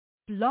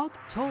Blog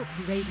Talk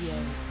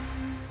Radio.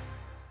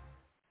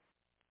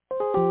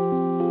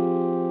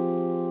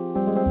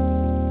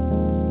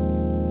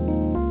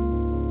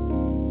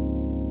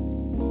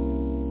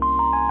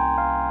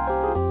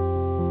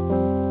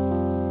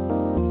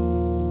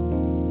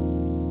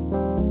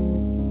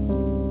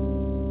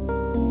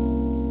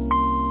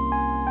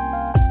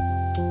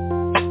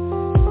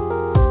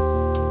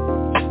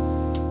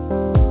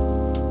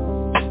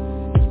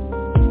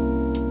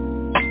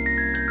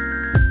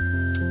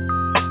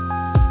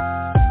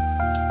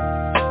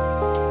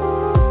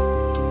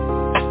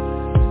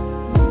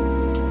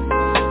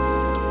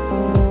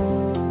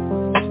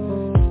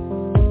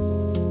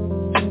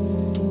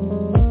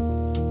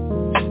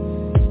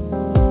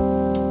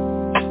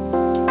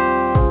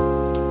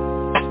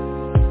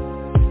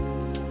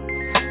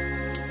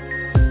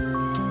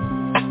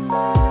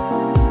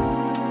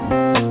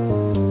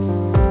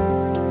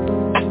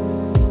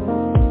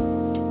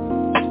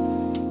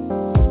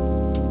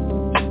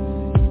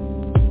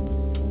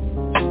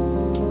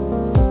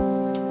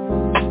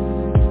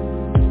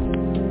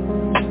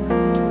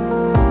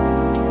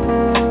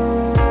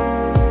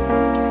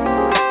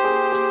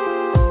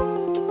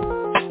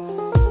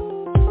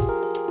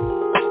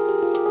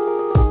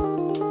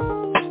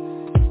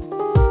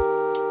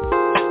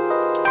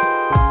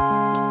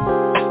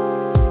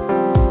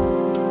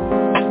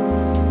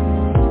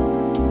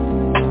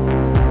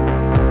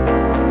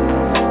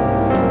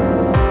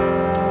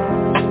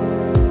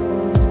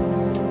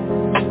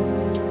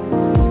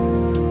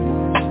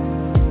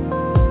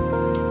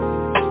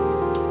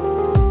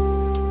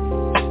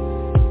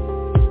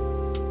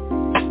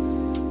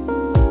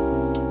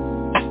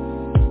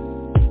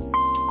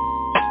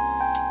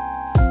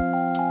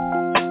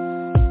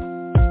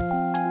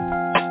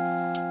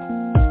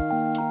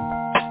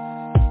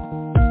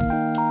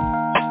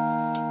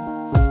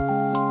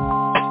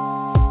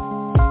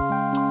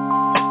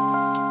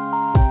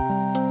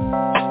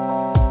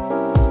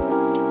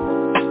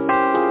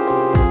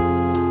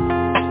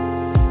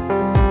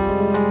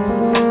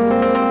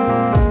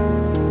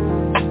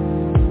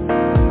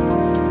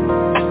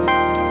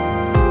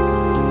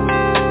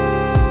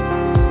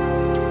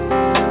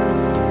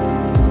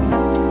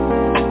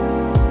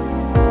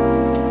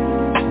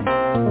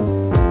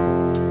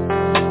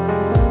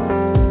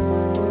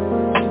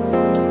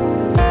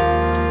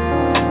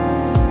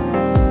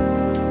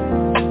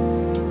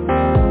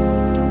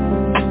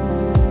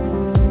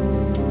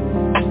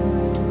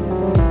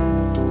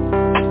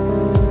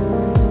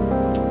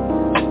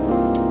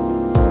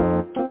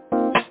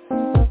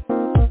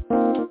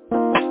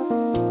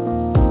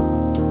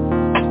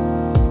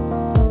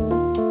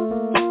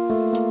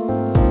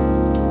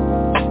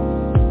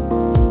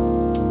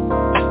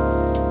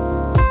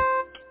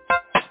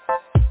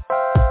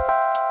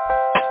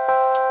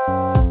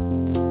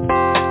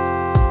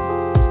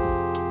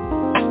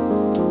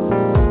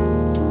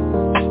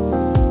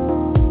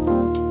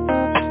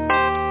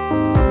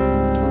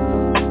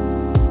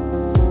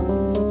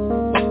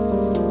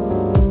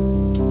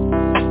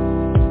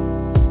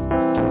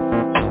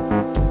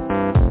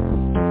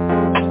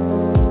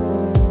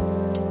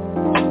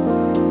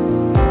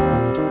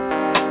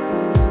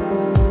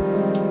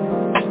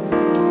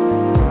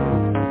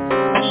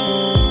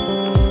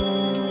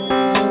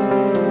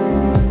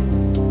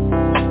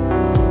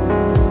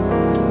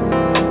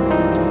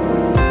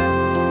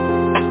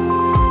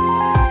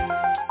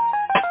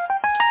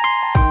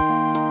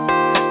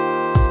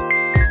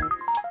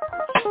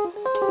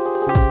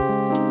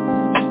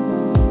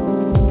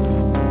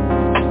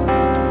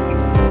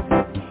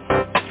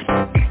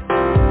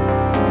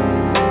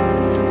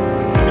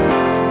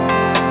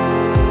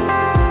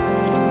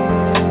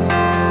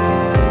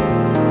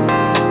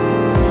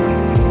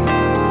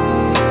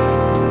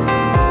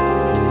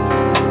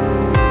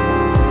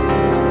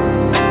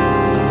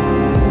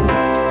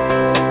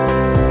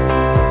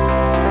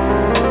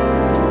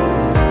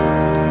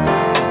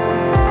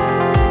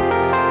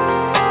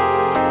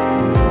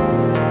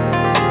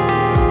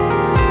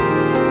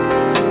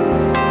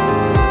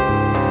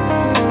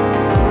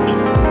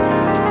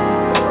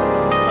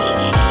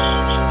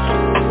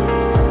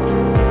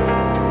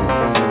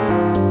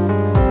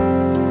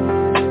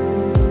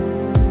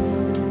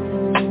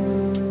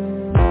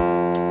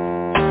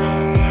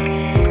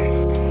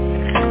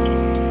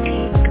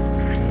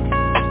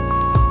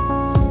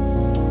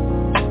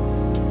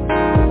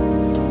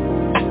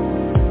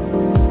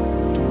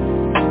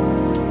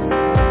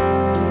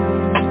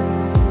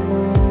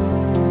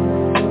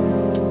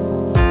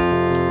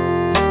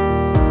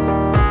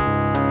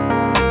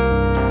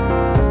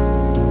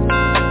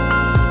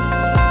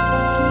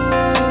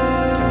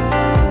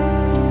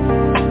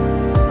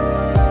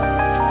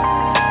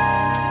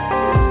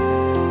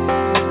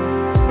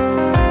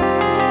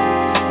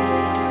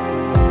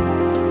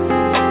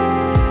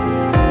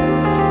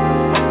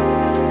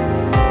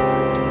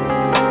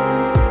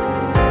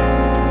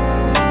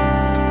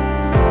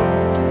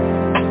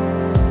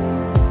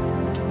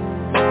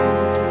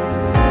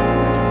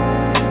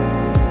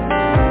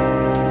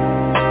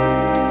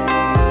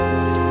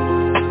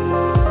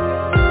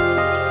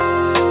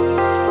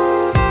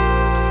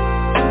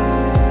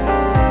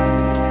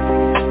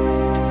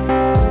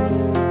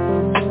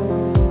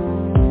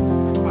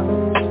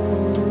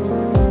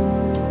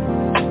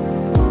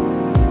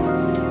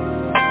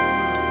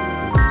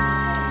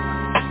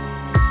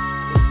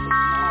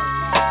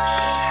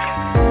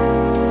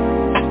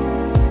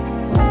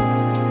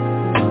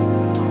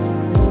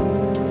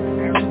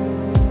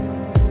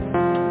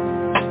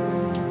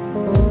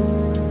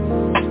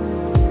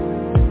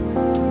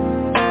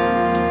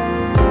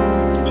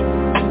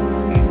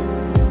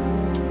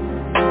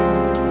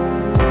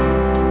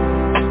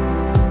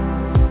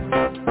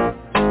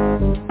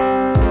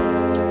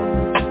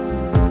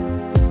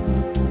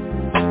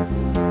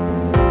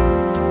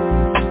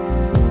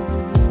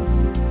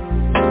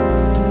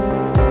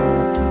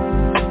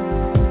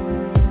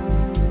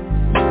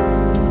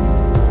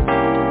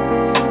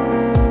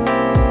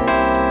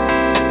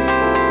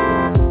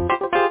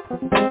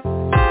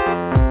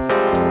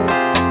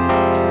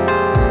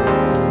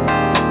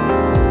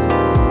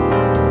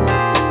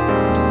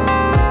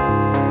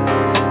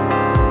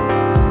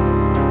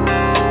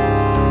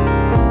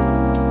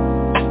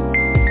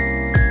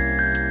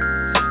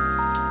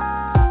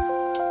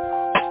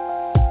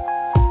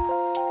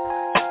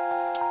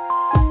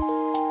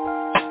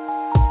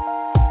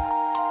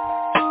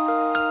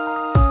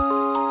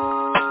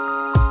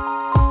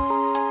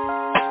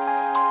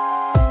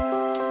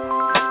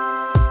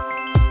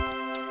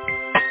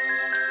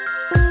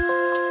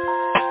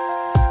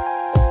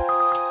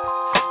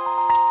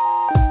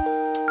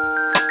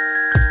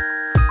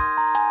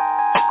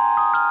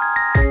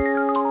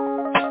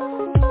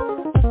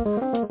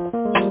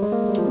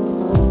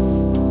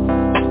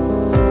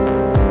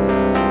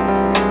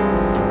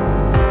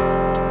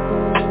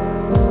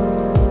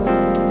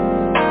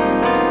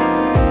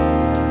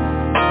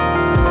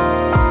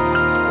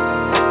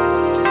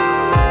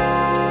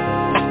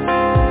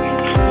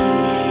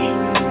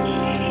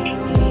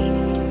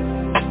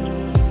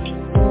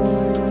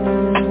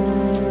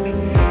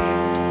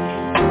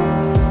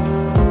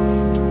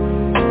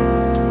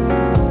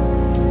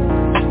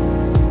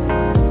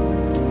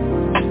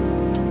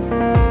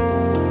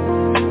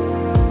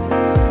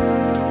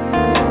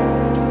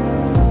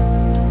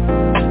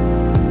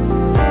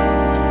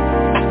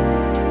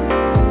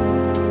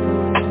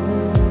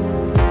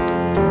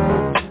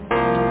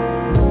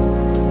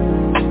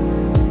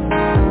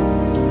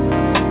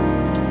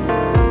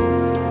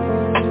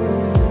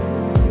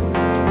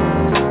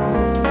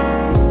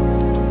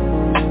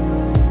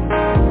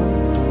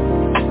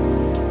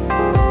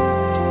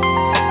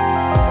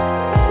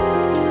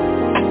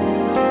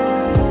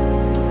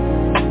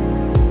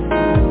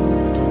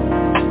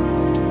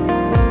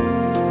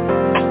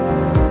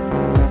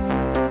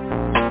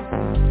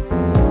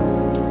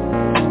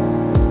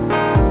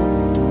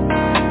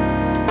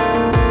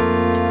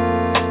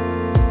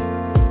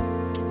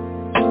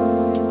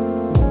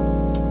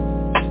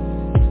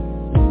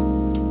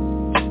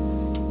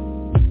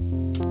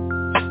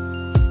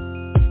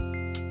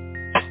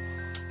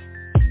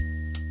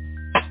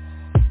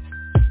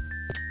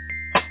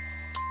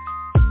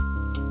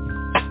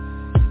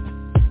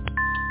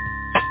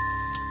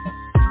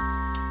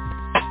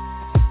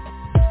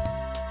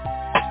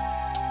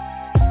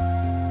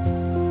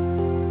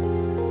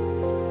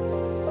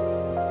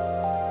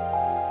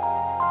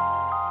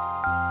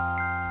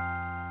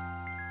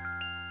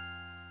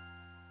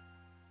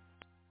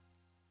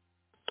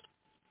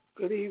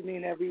 Good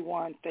evening,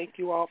 everyone. Thank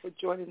you all for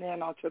joining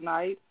in on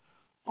tonight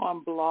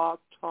on Blog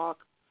Talk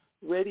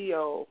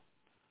Radio,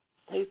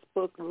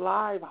 Facebook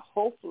Live.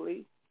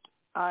 Hopefully,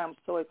 I am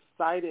so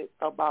excited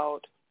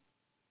about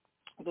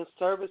the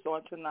service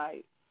on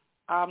tonight.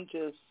 I'm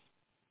just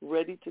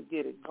ready to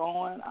get it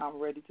going. I'm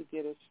ready to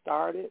get it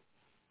started.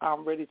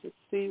 I'm ready to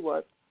see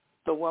what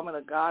the woman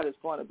of God is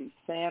going to be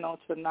saying on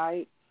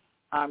tonight.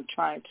 I'm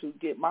trying to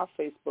get my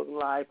Facebook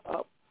Live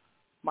up.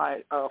 My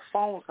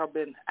phones have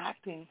been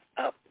acting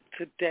up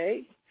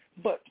today,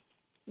 but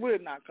we're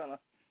not going to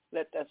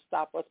let that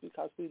stop us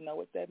because we know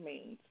what that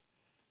means.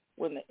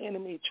 When the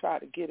enemy try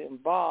to get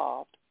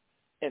involved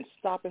in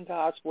stopping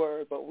God's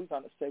word, but we're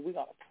going to say we're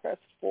going to press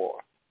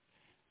forward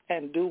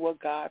and do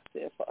what God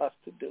said for us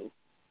to do.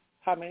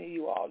 How many of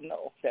you all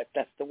know that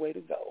that's the way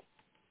to go?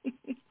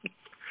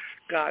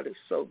 God is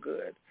so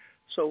good.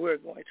 So we're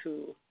going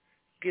to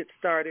get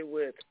started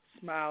with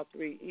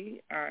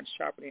S.M.I.L.E.3E, Iron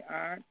Sharpening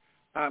Iron.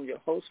 I'm your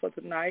host for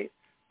tonight.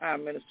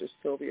 I'm Minister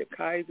Sylvia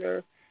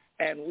Kizer,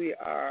 and we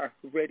are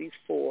ready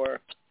to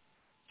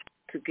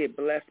get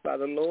blessed by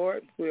the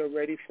Lord. We are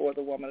ready for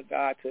the woman of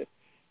God to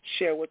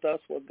share with us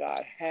what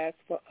God has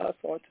for us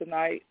on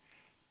tonight.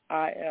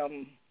 I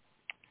am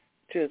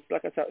just,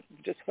 like I said,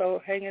 just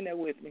hang in there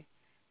with me.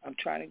 I'm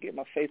trying to get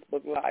my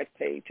Facebook Live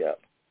page up,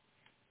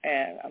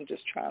 and I'm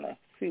just trying to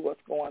see what's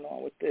going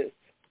on with this.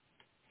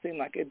 Seems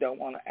like it don't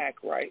want to act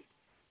right,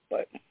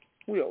 but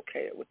we're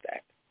okay with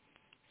that.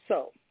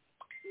 So,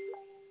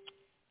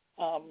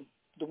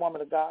 the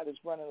woman of God is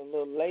running a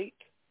little late.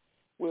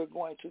 We're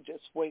going to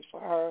just wait for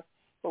her,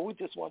 but we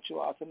just want you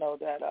all to know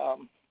that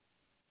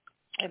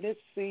in this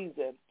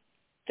season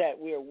that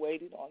we're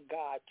waiting on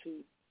God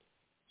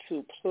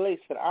to place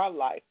in our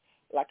life.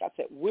 Like I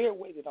said, we're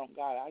waiting on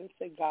God. I didn't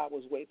say God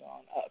was waiting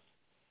on us,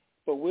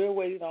 but we're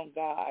waiting on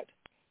God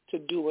to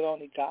do what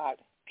only God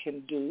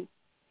can do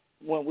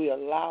when we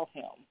allow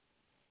him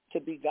to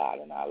be God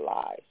in our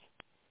lives.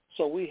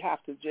 So we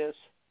have to just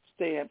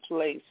stay in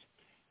place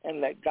and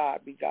let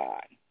God be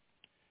God.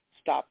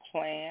 Stop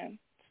playing.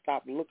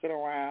 Stop looking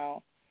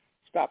around.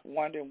 Stop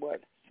wondering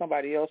what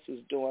somebody else is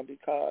doing,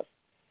 because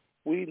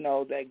we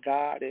know that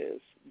God is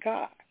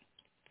God.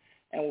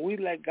 And when we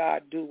let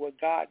God do what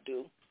God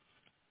do,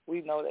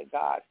 we know that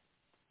God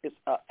is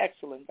an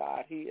excellent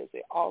God. He is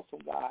an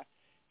awesome God.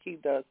 He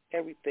does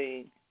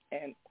everything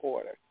in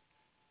order.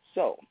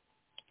 So,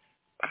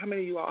 how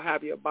many of you all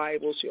have your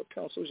Bibles, your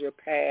pencils, your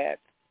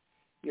pads,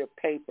 your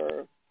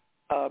paper?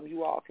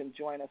 You all can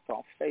join us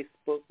on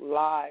Facebook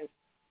Live.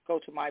 Go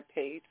to my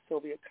page,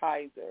 Sylvia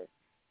Kizer,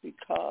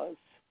 because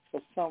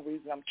for some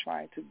reason I'm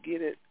trying to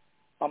get it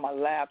on my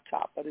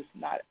laptop, but it's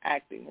not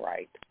acting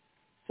right.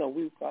 So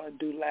we're going to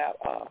do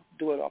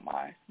it on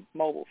my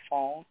mobile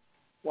phone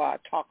while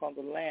I talk on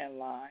the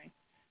landline,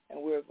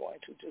 and we're going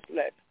to just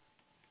let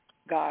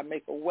God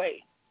make a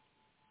way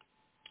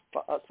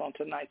for us on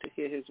tonight to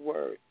hear his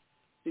word,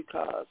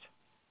 because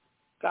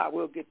God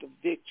will get the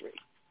victory,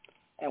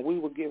 and we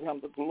will give him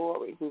the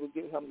glory, we will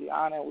give him the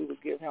honor, and we will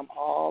give him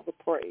all the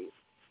praise,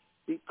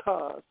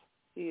 because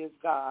he is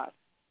God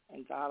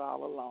and God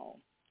all alone.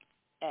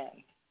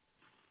 And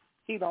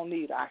he don't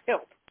need our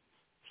help.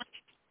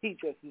 He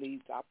just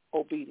needs our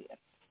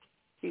obedience.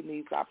 He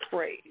needs our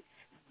praise.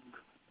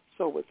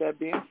 So with that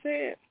being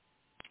said,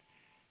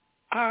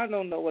 I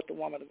don't know what the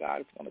woman of God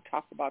is going to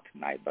talk about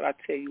tonight, but I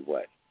tell you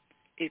what,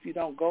 if you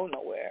don't go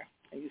nowhere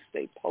and you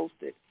stay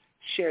posted,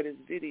 share this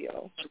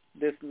video,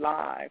 this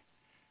live,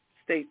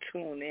 stay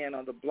tuned in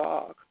on the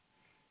blog,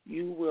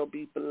 you will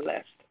be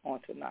blessed on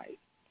tonight.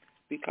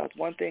 Because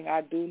one thing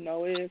I do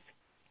know is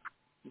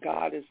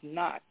God is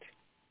not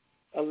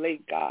a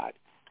late God.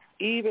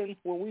 Even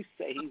when we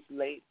say he's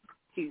late,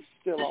 he's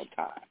still on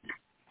time.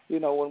 You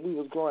know, when we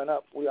was growing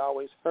up, we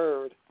always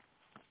heard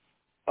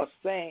a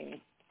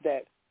saying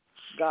that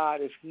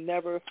God is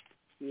never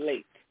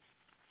late.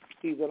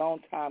 He's an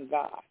on-time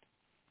God.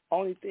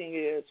 Only thing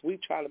is we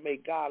try to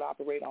make God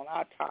operate on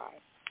our time.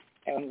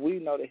 And we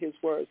know that his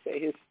words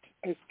say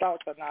his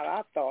thoughts are not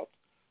our thoughts,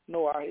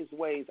 nor are his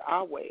ways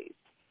our ways.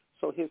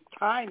 So his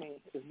timing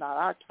is not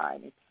our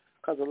timing,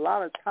 because a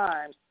lot of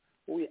times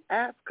we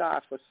ask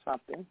God for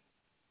something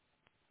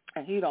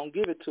and he don't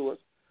give it to us.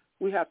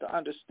 We have to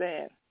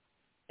understand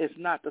it's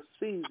not the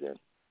season,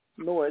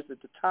 nor is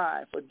it the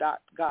time for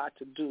God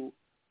to do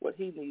what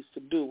he needs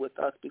to do with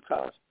us,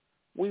 because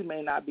we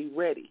may not be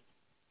ready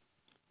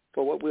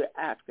for what we're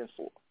asking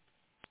for.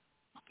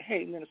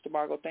 Hey, Minister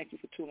Margot, thank you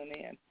for tuning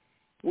in.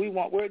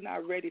 We're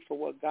not ready for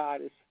what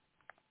God is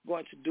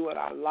going to do in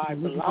our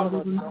lives. A lot of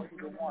us don't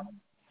even want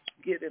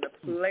to get in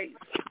a place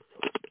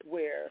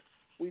where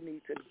we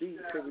need to be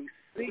to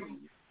receive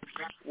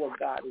what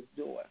God is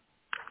doing.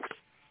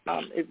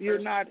 If you're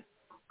not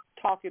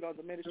talking on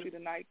the ministry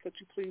tonight, could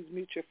you please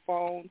mute your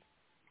phones,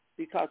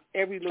 because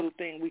every little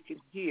thing we can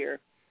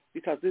hear,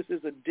 because this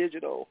is a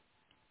digital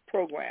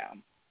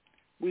program,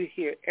 we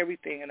hear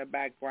everything in the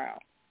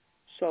background.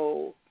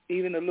 So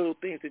even the little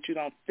things that you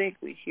don't think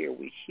we hear,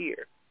 we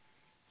hear.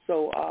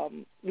 So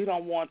we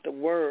don't want the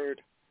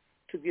word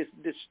to get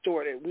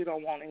distorted. We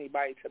don't want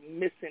anybody to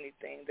miss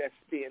anything that's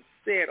being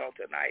said on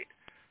tonight.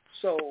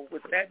 So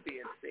with that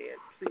being said,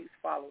 please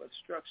follow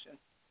instructions.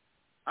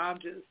 I'm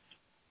just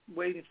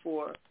waiting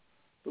for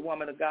the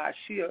woman of God.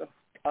 She'll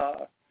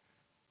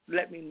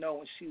let me know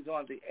when she's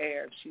on the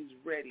air and she's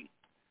ready.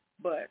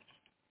 But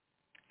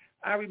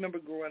I remember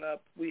growing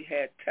up, we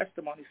had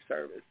testimony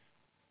service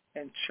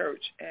in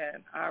church,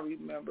 and I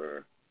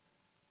remember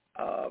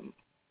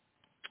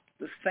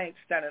the saints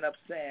standing up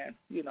saying,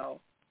 you know,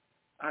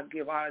 I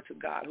give honor to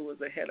God who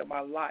is ahead of my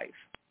life,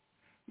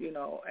 you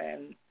know,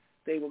 and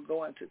they would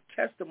go into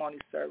testimony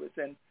service,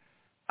 and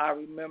I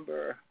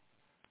remember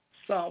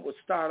some would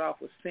start off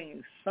with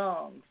singing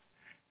songs,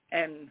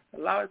 and a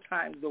lot of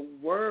times the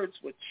words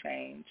would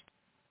change,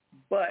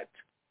 but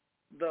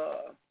the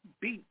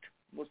beat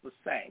was the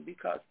same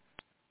because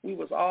we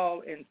was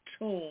all in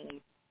tune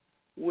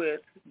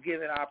with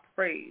giving our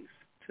praise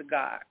to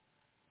God.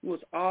 We was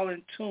all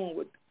in tune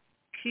with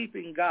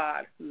keeping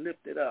God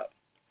lifted up.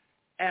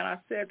 And I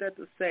said that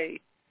to say,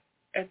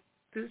 at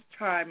this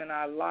time in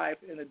our life,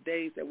 in the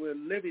days that we're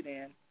living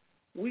in,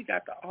 we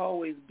got to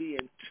always be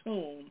in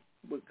tune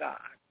with God.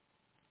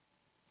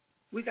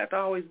 We got to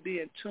always be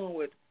in tune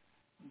with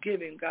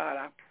giving God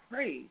our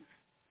praise.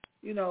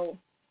 You know,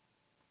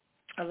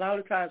 a lot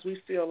of times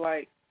we feel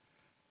like,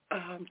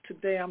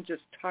 today I'm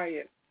just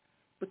tired.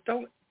 But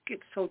don't get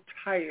so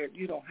tired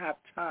you don't have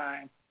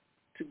time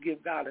to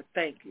give God a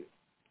thank you.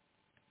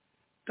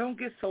 Don't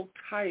get so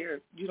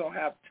tired you don't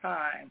have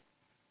time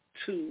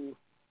to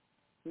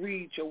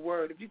read your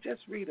word. If you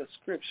just read a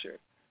scripture,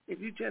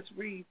 if you just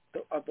read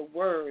the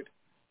word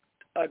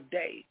a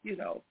day, you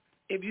know,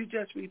 if you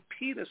just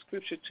repeat a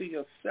scripture to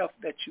yourself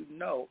that you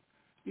know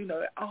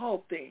that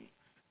all things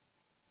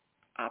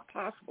are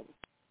possible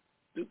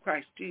through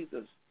Christ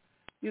Jesus.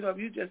 You know, if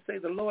you just say,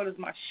 the Lord is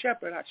my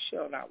shepherd, I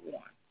shall not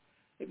want.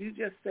 If you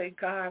just say,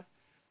 God,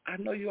 I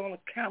know you're on a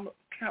cattle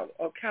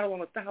on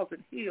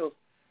 1,000 hills.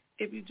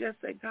 If you just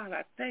say, God,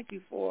 I thank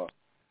you for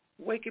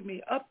waking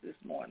me up this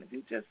morning. If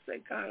you just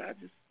say, God, I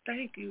just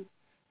thank you,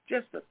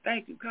 just to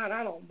thank you. God,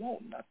 I don't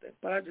want nothing,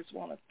 but I just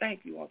want to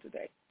thank you on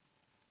today.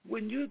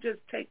 When you just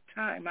take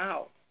time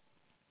out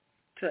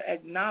to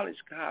acknowledge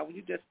God, when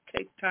you just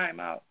take time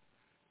out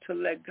to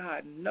let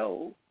God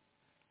know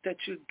that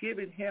you're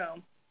giving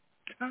him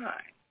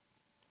time.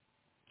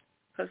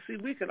 Because, see,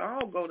 we can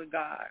all go to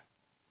God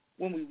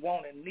when we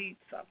want and need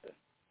something.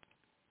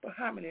 But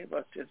how many of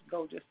us just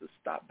go just to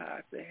stop by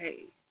and say,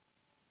 hey,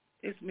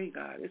 it's me,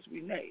 God, it's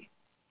Renee,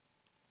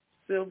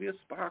 Sylvia,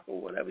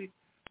 Sparkle, whatever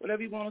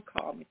you want to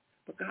call me.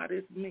 But, God,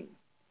 it's me.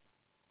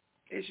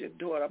 It's your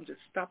daughter. I'm just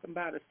stopping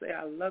by to say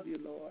I love you,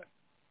 Lord.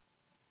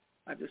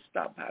 I just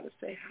stopped by to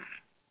say hi.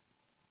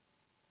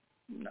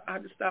 You know, I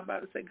just stopped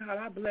by to say, God,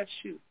 I bless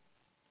you.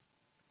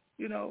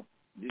 You know,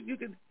 you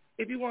can,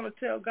 if you want to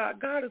tell God,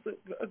 God is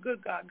a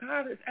good God.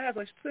 God has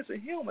a sense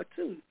of humor,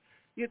 too.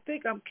 You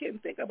think I'm kidding.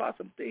 Think about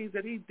some things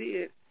that he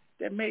did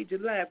that made you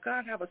laugh.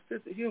 God have a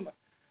sense of humor.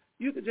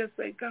 You could just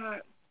say,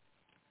 God,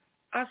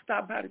 I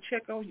stopped by to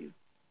check on you.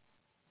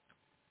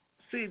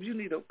 See if you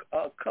need a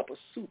cup of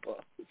soup or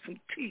some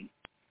tea.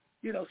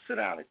 You know, sit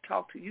down and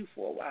talk to you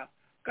for a while.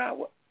 God,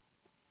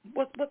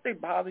 what they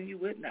bothering you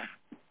with now?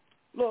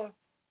 Lord,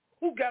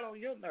 who got on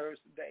your nerves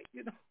today?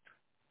 You know,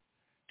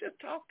 just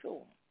talk to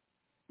them.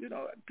 You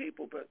know,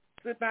 people but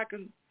sit back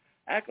and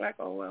act like,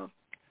 oh, well,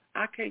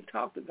 I can't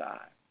talk to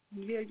God.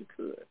 Yeah, you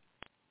could.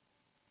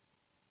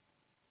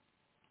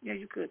 Yeah,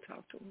 you could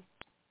talk to him.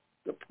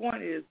 The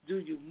point is, do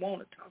you want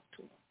to talk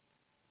to him?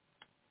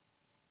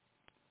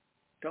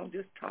 Don't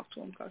just talk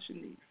to him because you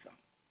need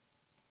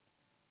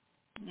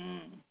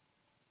something.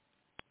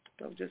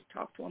 Don't just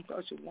talk to him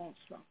because you want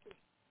something.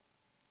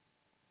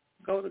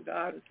 Go to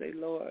God and say,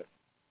 Lord,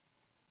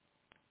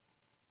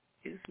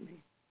 it's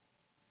me.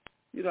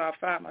 You know, I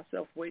find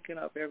myself waking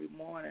up every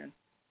morning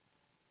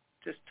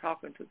just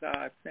talking to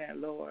God,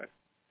 saying, Lord,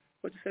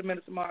 what you said,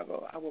 Minister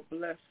Margot, I will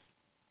bless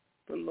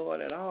the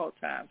Lord at all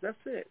times. That's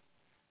it.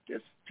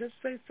 Just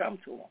say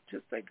something to him.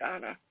 Just say,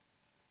 God, I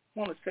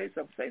want to say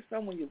something. Say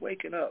something when you're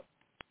waking up.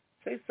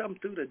 Say something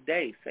through the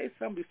day. Say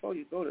something before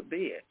you go to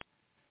bed.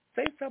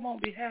 Say something on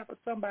behalf of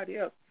somebody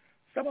else.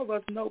 Some of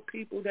us know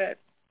people that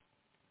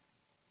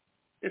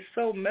is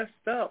so messed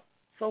up,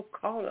 so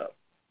caught up,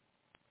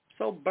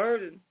 so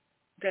burdened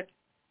that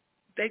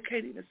they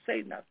can't even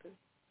say nothing.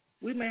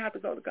 We may have to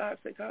go to God and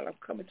say, God, I'm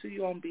coming to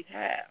you on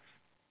behalf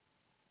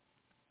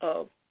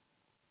of,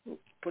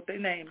 put their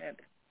name in it,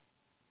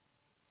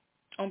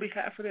 on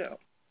behalf of them.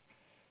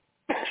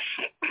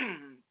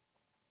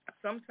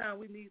 Sometimes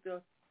we need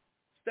to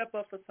step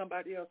up for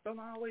somebody else. Don't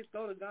always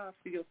go to God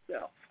for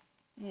yourself.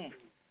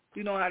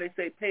 You know how they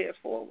say, pay it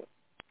forward.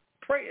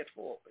 Pray it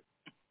forward.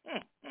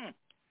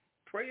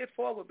 Pray it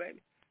forward,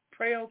 baby.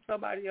 Pray on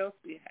somebody else's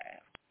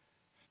behalf.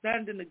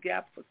 Stand in the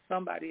gap for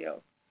somebody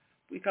else.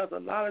 Because a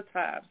lot of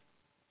times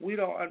we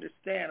don't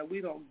understand or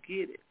we don't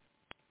get it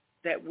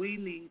that we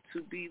need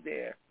to be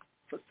there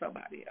for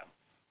somebody else.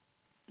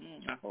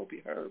 I hope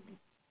you heard me.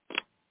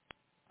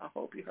 I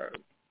hope you heard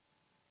me.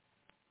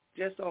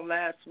 Just on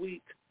last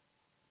week,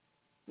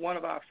 one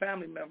of our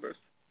family members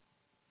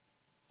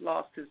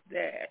lost his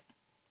dad,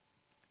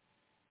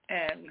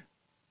 and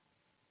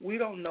we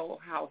don't know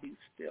how he's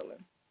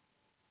feeling.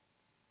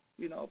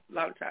 You know, a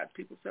lot of times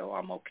people say, oh,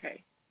 I'm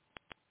okay.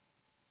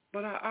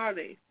 But are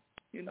they?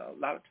 You know, a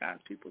lot of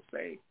times people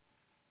say,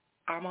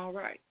 I'm all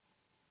right.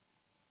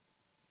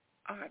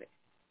 Are they?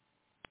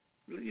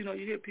 You know,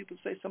 you hear people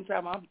say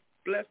sometimes, I'm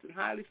blessed and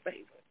highly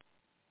favored.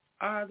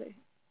 Are they?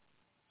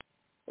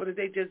 Or did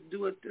they just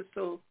do it just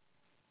so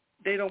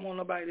they don't want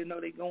nobody to know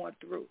they're going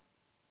through?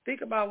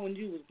 Think about when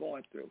you was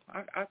going through.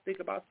 I think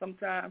about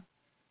sometimes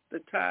the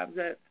times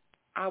that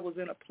I was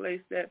in a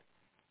place that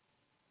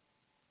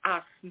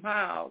I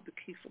smiled to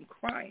keep from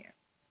crying.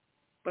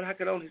 But I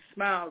could only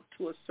smile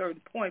to a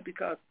certain point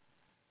because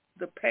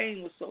the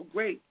pain was so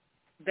great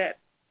that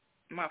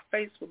my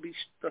face would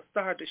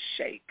start to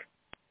shake.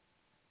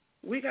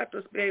 We got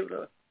to be able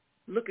to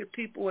look at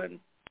people, and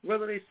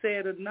whether they say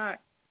it or not,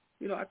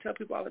 you know, I tell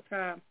people all the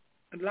time,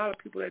 and a lot of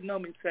people that know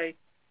me say,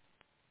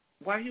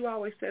 why you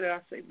always say that? I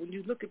say, when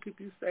you look at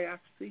people, you say, I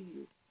see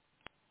you.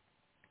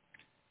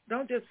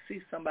 Don't just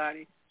see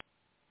somebody.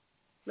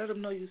 Let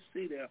them know you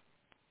see them.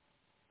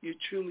 You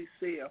truly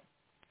see them.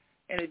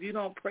 And if you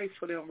don't pray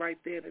for them right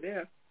there and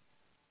there,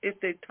 if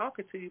they're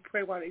talking to you,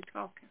 pray while they're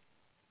talking.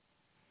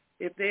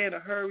 If they're in a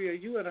hurry or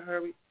you in a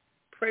hurry,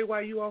 pray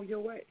while you're on your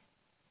way.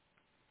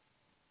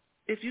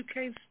 If you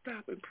can't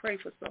stop and pray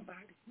for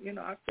somebody, you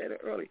know, I said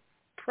it earlier,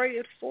 pray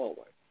it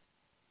forward.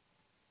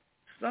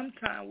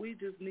 Sometimes we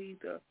just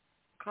need to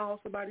call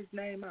somebody's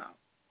name out.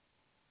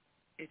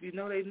 If you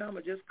know their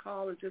number, just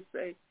call and just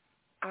say,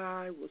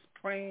 I was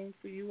praying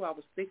for you, I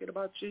was thinking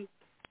about you,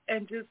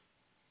 and just,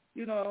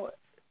 you know,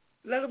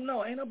 let them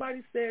know. Ain't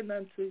nobody said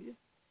nothing to you.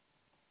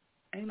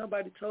 Ain't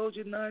nobody told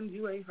you nothing.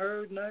 You ain't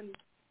heard nothing.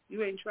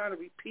 You ain't trying to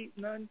repeat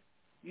nothing.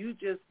 You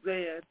just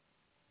said,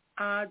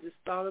 I just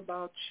thought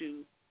about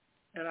you,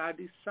 and I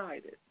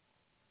decided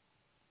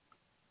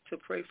to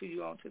pray for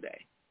you on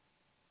today.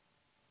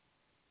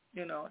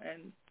 You know,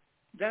 and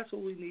that's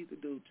what we need to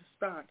do, to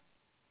start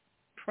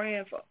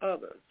praying for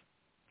others.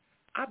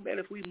 I bet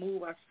if we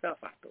move ourselves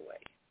out the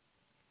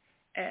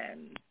way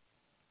and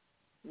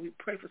we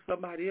pray for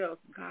somebody else,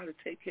 God will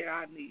take care of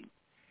our needs.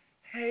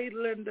 Hey,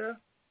 Linda,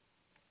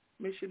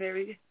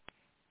 missionary,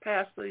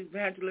 pastor,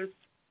 evangelist,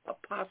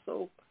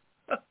 apostle,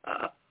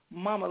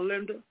 Mama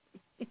Linda.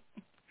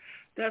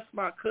 That's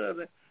my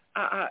cousin.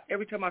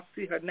 Every time I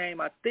see her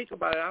name, I think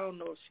about it. I don't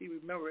know if she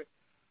remembers it.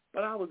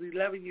 But I was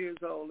 11 years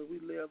old, and we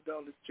lived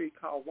on the street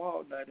called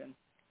Walnut, and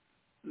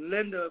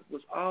Linda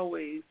was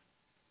always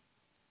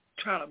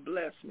trying to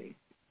bless me.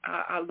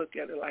 I look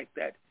at it like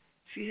that.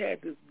 She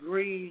had this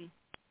green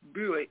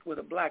Buick with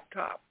a black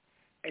top,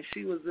 and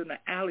she was in the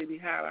alley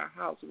behind our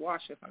house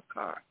washing her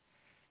car.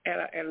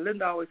 And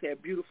Linda always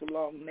had beautiful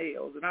long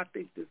nails, and I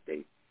think this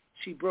day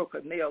she broke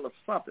a nail or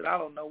something. I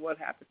don't know what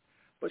happened.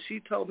 But she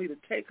told me to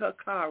take her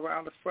car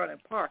around the front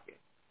and park it.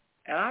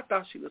 And I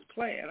thought she was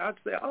playing. I'd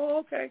say, oh,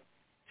 okay.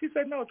 She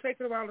said, no, take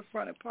it around the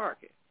front and park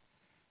it.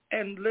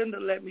 And Linda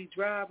let me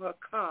drive her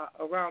car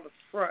around the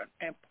front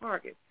and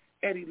park it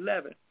at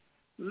 11.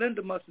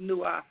 Linda must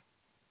knew I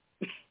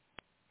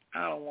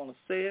don't want to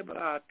say it, but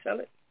I'll tell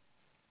it.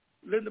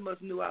 Linda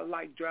must knew I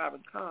liked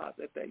driving cars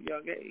at that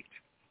young age.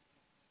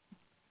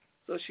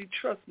 So she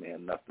trusts me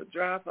enough to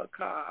drive her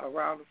car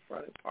around the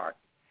front and park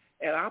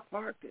it. And I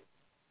parked it.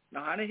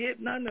 Now, I didn't hit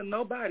nothing to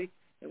nobody.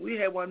 And we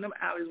had one of them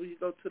alleys where you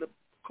go to the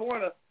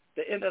corner,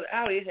 the end of the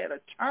alley, it had a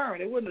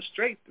turn. It wasn't a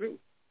straight through.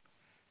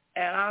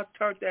 And I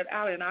turned that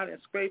alley, and I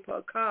didn't scrape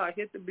her car. I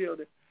hit the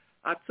building.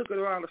 I took it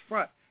around the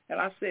front, and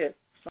I said,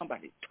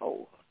 somebody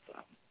told her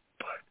something.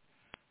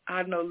 But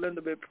I know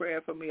Linda been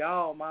praying for me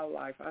all my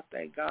life. I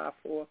thank God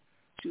for her.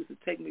 She used to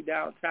take me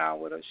downtown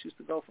with her. She used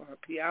to go for her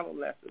piano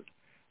lessons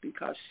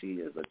because she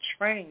is a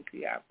trained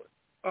piano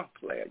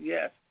player.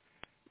 Yes,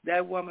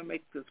 that woman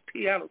makes those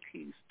piano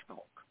keys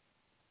talk.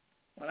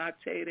 When I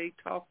tell you they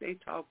talk,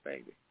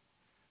 baby.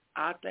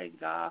 I thank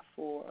God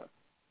for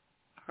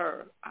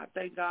her. I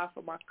thank God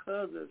for my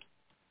cousins.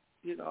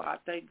 You know, I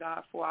thank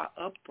God for our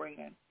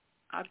upbringing.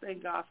 I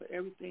thank God for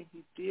everything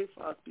he did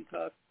for us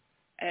because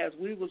as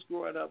we was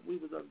growing up, we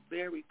was a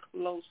very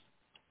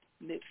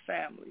close-knit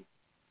family.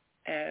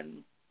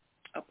 And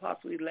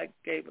Apostle-elect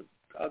gave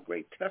a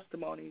great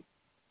testimony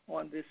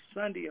on this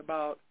Sunday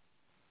about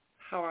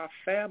how our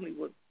family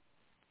would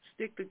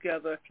stick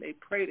together, they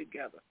pray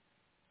together.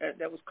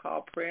 That was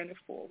called praying it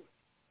forward.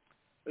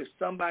 If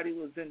somebody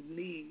was in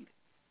need,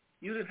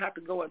 you didn't have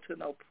to go into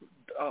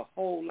a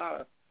whole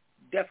lot of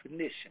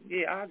definition.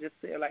 Yeah, I'll just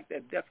say it like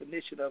that,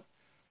 definition of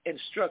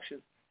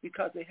instructions,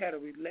 because they had a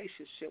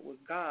relationship with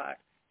God,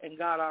 and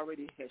God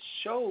already had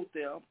showed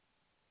them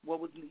what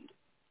was needed.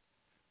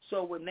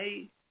 So when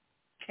they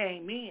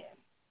came in,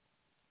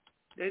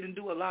 they didn't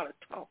do a lot of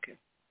talking.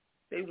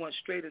 They went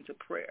straight into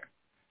prayer.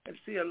 And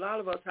see, a lot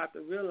of us have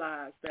to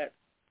realize that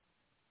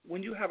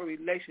when you have a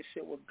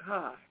relationship with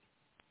God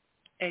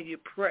and you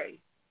pray,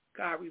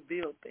 God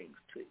reveals things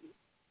to you.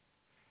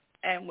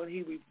 And when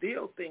he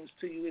reveals things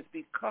to you, it's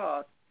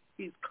because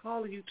he's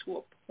calling you to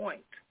a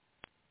point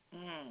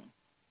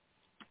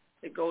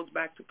It goes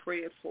back to pray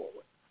it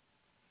forward.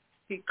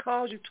 He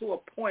calls you to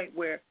a point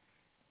where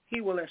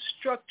he will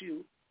instruct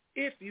you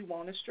if you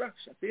want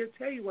instructions. He'll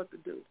tell you what to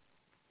do.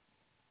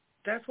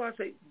 That's why I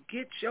say,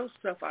 get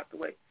yourself out the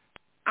way.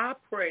 I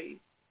pray,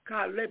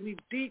 God, let me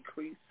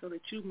decrease so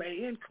that you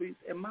may increase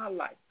in my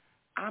life.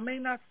 I may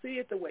not see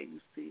it the way you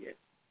see it.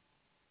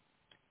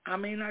 I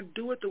may not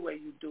do it the way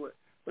you do it.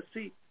 But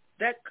see,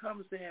 that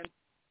comes in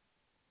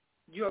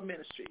your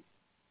ministry,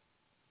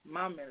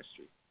 my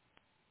ministry.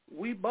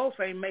 We both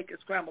ain't making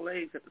scrambled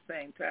eggs at the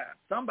same time.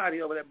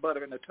 Somebody over there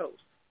buttering the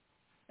toast,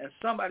 and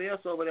somebody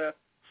else over there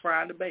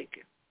frying the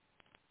bacon.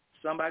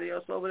 Somebody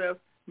else over there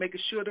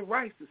making sure the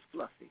rice is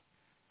fluffy.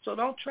 So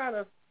don't try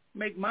to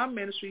make my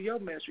ministry your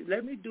ministry.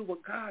 Let me do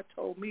what God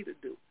told me to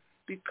do,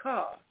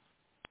 because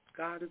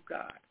God is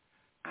God.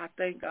 I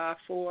thank God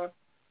for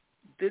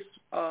this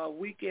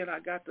weekend. I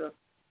got to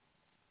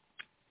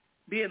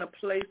be in a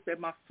place that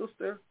my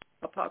sister,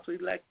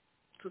 Apostle-elect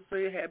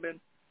Sylvia, had been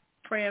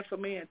praying for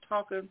me and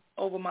talking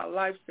over my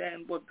life,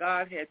 saying what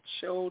God had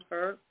showed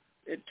her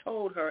and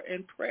told her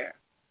in prayer.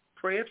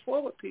 Pray it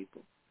forward,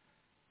 people,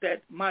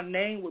 that my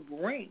name would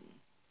ring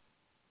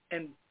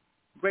in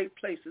great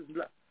places.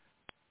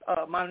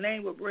 My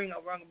name would ring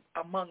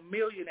among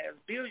millionaires,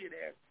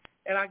 billionaires.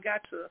 And I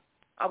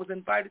was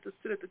invited to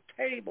sit at the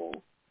table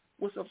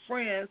with some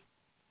friends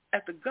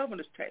at the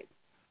governor's table.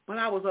 But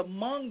I was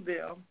among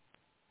them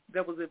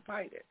that was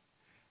invited.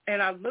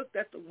 And I looked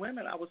at the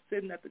women I was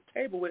sitting at the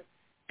table with,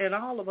 and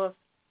all of us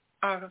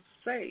are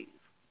saved.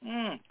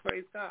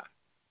 Praise God.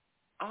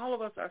 All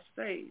of us are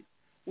saved.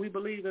 We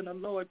believe in the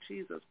Lord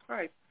Jesus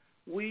Christ.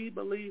 We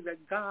believe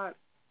that God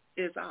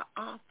is our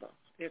author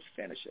and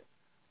finisher.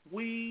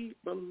 We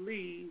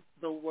believe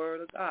the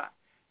word of God.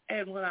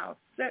 And when I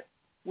sat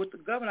with the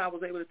governor, I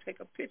was able to take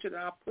a picture and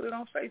I put it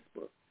on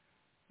Facebook,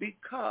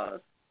 because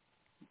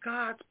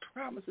God's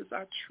promises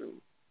are true.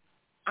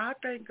 I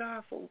thank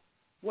God for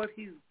what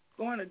he's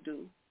going to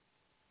do,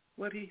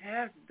 what he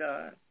has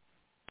done.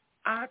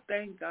 I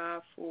thank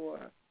God for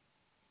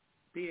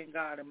being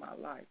God in my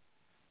life.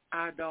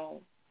 I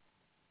don't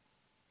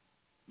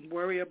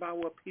worry about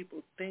what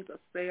people think or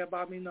say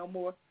about me no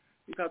more,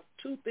 because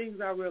two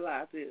things I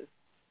realize is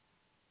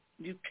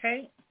you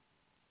can't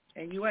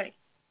and you ain't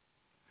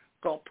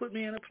going to put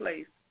me in a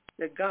place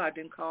that God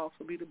didn't call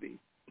for me to be.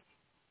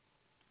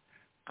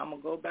 I'm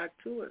going to go back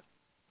to it.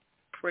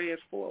 Pray it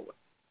forward.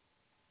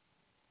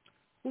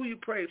 Who you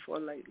prayed for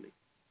lately?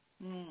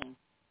 Instead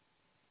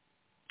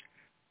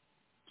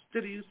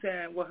of you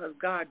saying, what has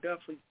God done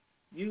for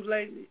you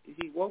lately?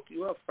 He woke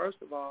you up, first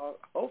of all.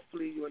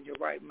 Hopefully you're in your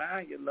right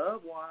mind, your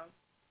loved ones,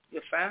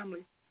 your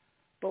family.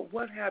 But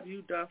what have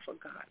you done for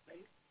God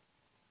lately?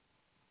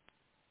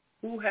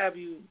 Who have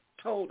you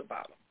told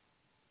about him?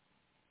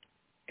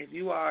 If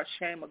you are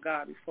ashamed of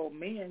God before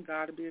men,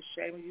 God will be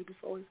ashamed of you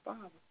before his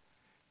Father.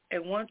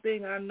 And one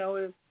thing I know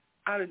is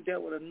I done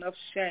dealt with enough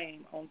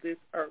shame on this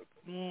earth.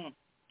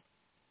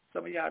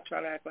 Some of y'all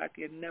try to act like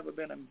you've never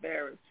been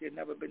embarrassed. You've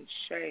never been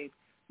shamed.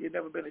 You've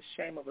never been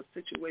ashamed of a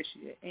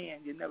situation you're in.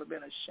 You've never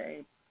been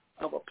ashamed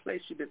of a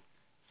place you've been.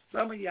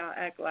 Some of y'all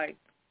act like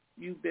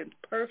you've been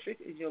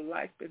perfect and your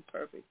life been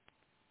perfect.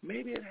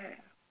 Maybe it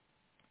has,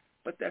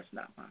 but that's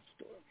not my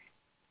story.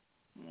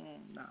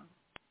 No,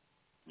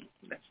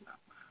 that's not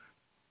mine.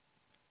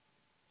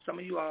 Some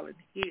of you all in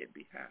here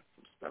behind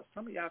some stuff.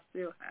 Some of y'all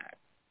still hide.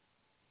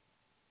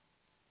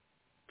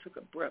 Took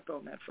a breath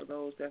on that for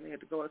those that had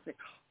to go and say,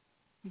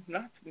 oh,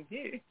 not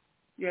me.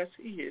 Yes,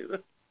 he is.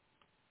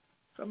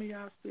 Some of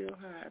y'all still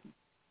hiding.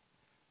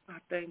 I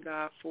thank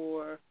God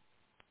for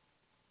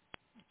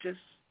just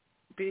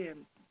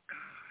being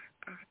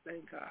God. I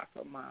thank God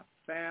for my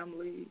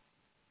family.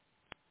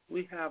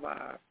 We have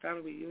our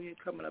family reunion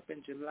coming up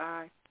in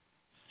July.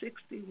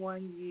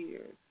 61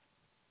 years.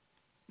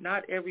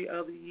 Not every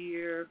other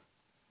year,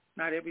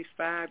 not every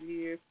 5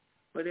 years,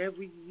 but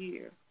every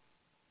year.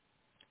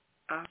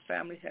 Our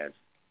family has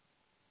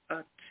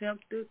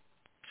attempted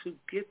to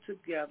get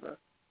together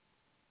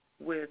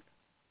with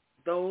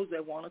those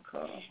that want to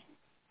come.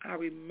 I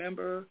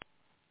remember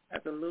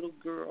as a little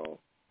girl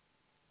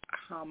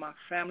how my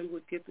family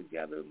would get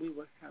together and we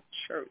would have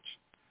church.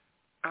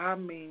 I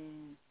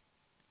mean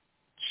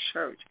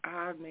church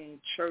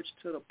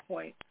to the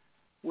point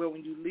where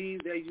when you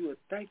leave there, you would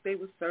think they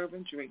were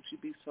serving drinks.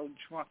 You'd be so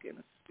drunk in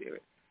the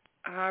spirit.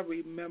 I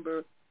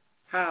remember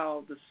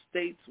how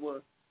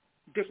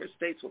different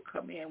states would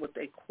come in with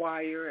their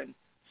choir and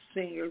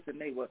singers, and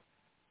they would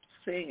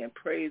sing and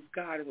praise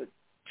God. It would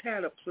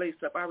tear the place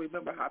up. I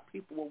remember how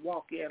people would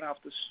walk in off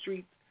the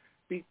street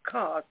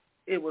because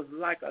it was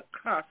like a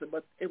concert,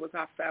 but it was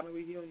our family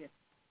reunion.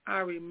 I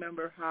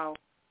remember how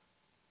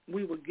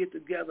we would get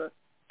together,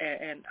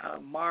 and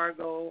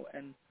Margot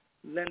and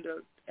Linda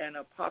and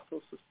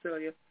Apostle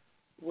Cecilia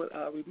would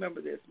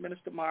remember this.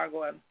 Minister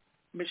Margot and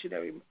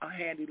missionary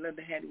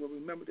Linda Handy will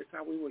remember this,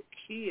 how we were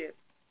kids.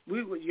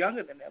 We were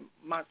younger than them,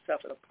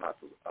 myself and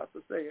Apostle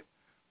Cecilia.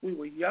 We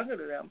were younger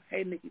than them.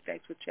 Hey, Nikki,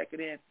 thanks for checking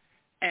in.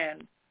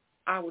 And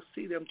I would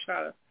see them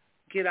try to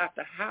get out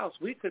the house.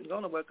 We couldn't go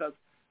nowhere because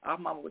our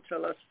mama would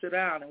tell us to sit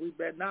down, and we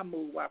better not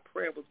move while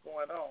prayer was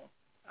going on.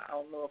 I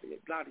don't know if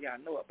a lot of y'all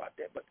know about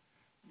that, but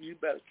you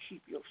better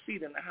keep your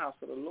feet in the house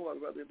of the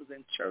Lord, whether it was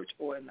in church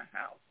or in the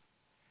house.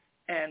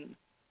 And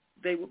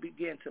they would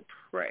begin to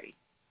pray.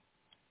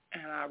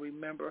 And I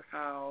remember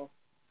how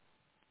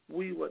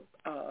we would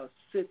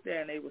sit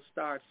there and they would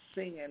start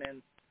singing,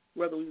 and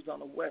whether we was on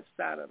the west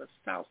side or the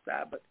south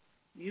side, but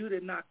you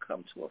did not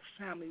come to a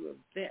family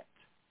event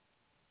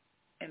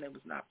and there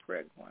was not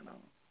prayer going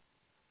on.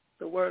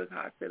 The Word of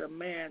God said a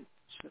man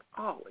should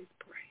always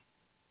pray.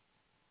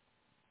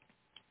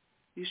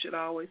 You should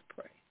always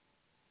pray.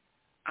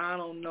 I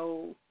don't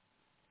know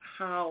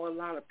how a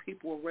lot of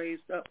people were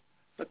raised up,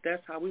 but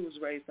that's how we was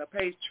raised up.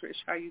 Hey, Trish,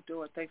 how you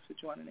doing? Thanks for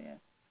joining in.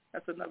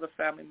 That's another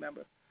family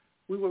member.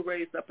 We were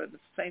raised up in a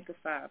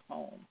sanctified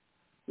home.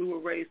 We were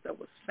raised up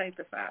with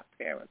sanctified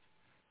parents.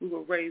 We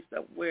were raised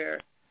up where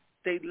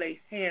they laid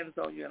hands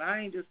on you. And I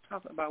ain't just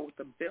talking about with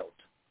the belt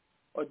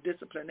or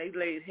discipline. They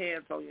laid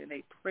hands on you and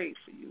they prayed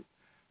for you.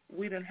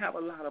 We didn't have a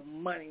lot of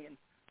money, and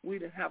we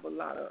didn't have a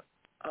lot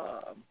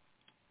of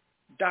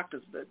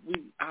doctors that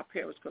our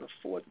parents could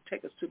afford to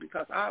take us to,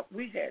 because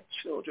we had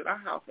children. Our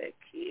house had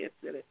kids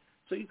in it,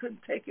 so you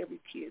couldn't take every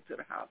kid to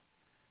the house.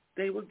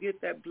 They would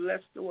get that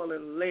blessed oil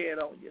and lay it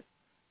on you.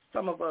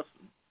 Some of us,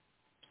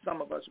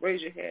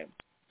 raise your hand,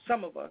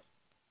 some of us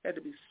had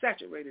to be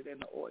saturated in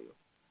the oil.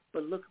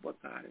 But look at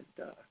what God has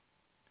done.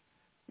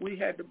 We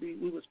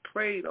was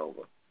prayed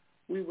over.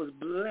 We was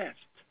blessed.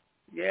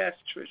 Yes,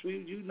 Trish,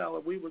 you know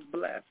it. We was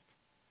blessed.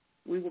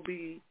 We would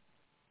be,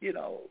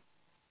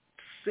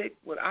 sick.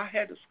 I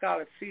had the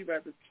scarlet fever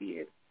as a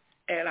kid,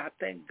 and I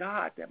thank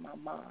God that my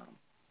mom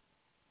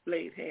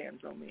laid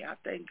hands on me. I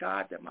thank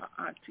God that my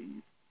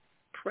aunties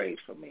prayed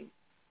for me.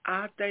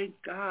 I thank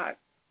God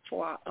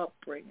for our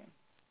upbringing.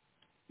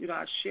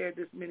 I shared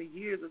this many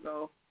years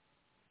ago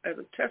as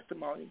a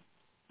testimony,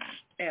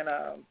 and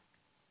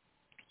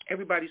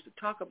everybody used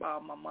to talk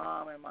about my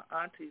mom and my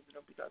aunties,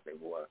 because they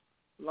wore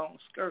long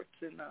skirts,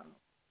 and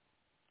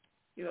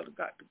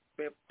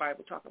the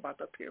Bible talk about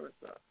the appearance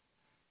of.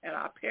 And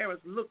our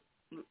parents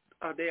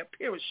their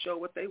appearance showed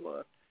what they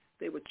were.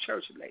 They were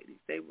church ladies.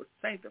 They were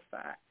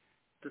sanctified.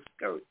 The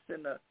skirts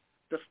and the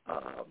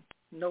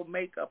no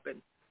makeup,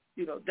 and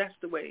that's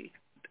the way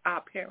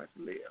our parents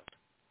lived,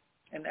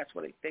 and that's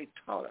what they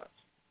taught us.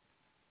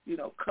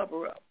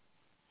 Cover up.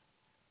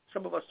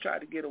 Some of us try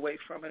to get away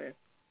from it and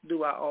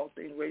do our own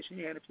thing. Raise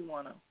your hand if you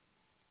want to.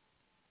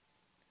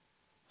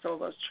 Some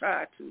of us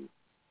try to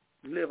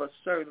live a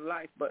certain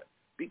life, but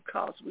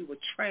because we were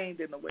trained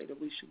in the way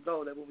that we should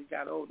go, that when we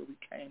got older, we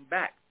came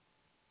back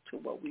to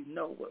what we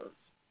know was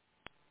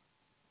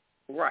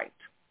right.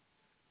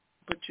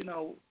 But,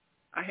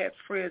 I had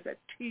friends that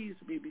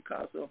teased me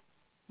because of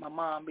my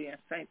mom being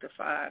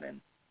sanctified,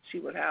 and she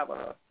would have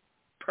a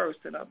purse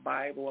in her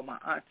Bible, or my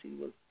auntie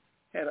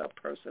had a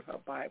purse in her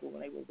Bible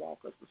when they would walk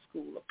us to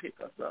school or pick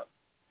us up.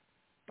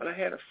 But I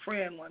had a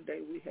friend one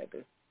day, we had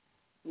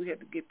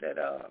to get that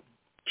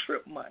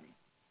trip money.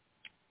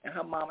 And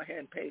her mama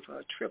hadn't paid for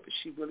her trip, and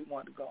she really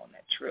wanted to go on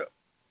that trip.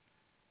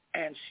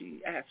 And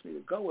she asked me to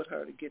go with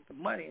her to get the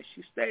money, and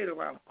she stayed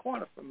around the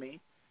corner from me.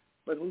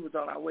 But we was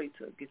on our way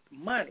to get the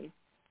money.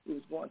 We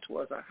was going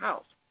towards our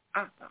house,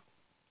 I thought.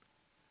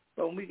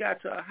 But when we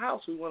got to our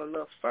house, we went a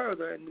little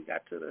further, and we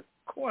got to the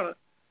corner.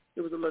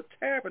 There was a little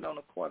tavern on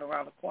the corner,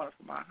 around the corner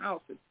from our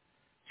house. And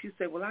she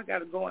said, well, I got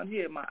to go in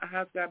here. My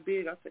house got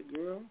big. I said,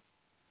 girl,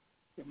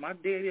 if my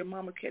daddy and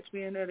mama catch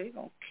me in there, they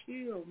going to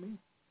kill me.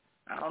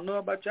 I don't know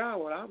about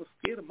y'all, but I was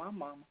scared of my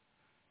mama.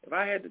 If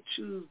I had to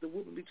choose the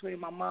whooping between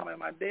my mama and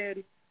my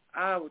daddy,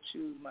 I would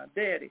choose my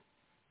daddy.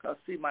 Because,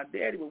 see, my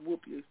daddy would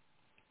whoop you,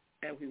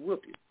 and he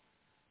whoop you.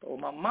 But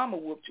when my mama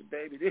whooped you,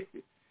 baby,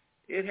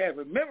 it had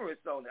remembrance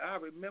on it. I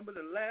remember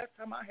the last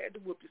time I had to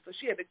whoop you, so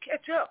she had to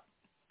catch up.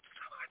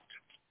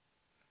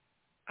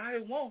 I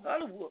didn't want her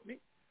to whoop me,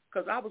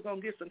 because I was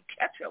going to get some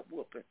catch-up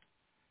whooping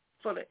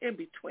for the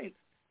in-between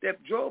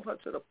that drove her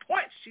to the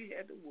point she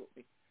had to whoop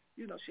me.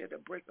 She had to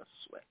break a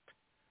sweat.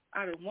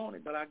 I didn't want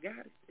it, but I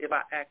got it if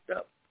I act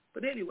up.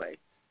 But anyway,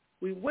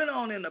 we went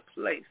on in a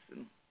place,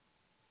 and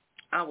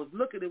I was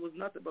looking. There was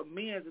nothing but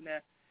men in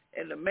there.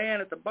 And the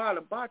man at the bar,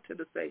 the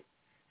bartender, say,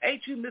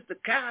 ain't you Mr.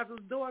 Kizer's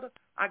daughter?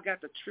 I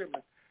got the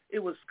trembling. It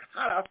was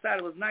hot outside.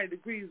 It was 90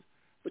 degrees,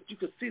 but you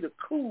could see the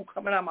cool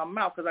coming out of my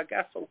mouth because I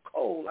got so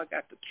cold. I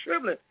got the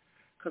trembling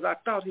because I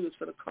thought he was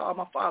going to call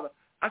my father.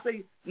 I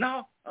say,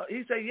 no.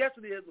 He said, yes,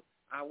 it is.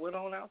 I went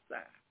on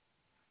outside.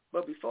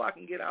 But before I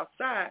can get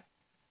outside,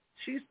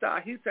 he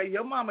said,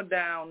 your mama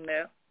down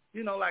there,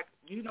 like,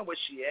 where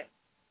she at.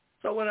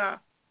 So when I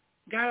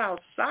got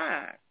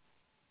outside,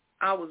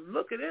 I was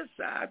looking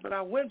inside, but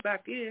I went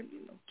back in,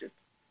 just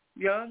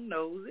young,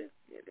 nosy.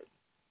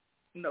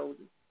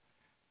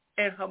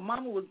 And her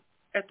mama was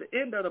at the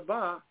end of the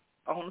bar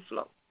on the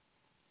floor,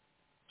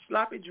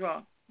 sloppy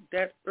drunk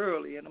that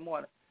early in the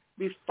morning,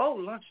 before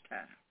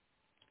lunchtime.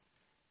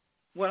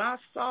 When I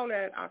saw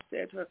that, I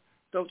said to her,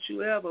 don't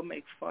you ever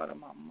make fun of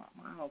my mama.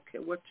 I don't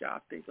care what y'all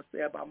think or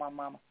say about my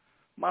mama.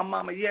 My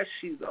mama, yes,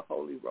 she's a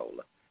holy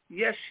roller.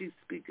 Yes, she's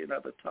speaking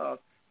other tongues.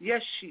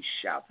 Yes, she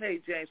shouts.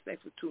 Hey, James,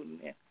 thanks for tuning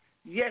in.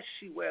 Yes,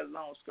 she wears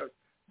long skirts.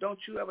 Don't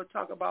you ever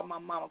talk about my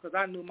mama, because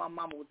I knew my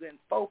mama was in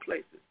 4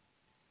 places.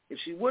 If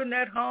she wasn't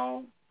at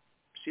home,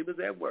 she was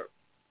at work.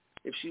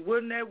 If she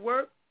wasn't at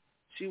work,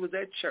 she was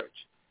at church.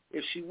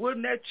 If she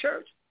wasn't at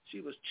church, she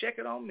was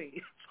checking on me.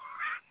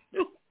 I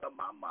knew where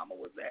my mama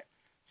was at.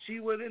 She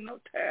wasn't in no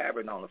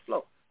tavern on the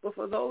floor. But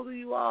for those of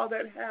you all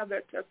that have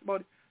that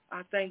testimony,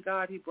 I thank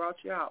God he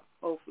brought you out.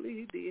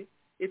 Hopefully he did.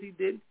 If he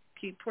didn't,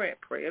 keep praying.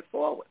 Pray it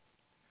forward.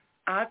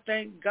 I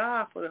thank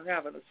God for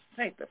having a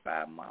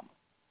sanctified mama.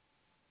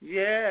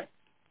 Yes.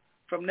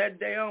 From that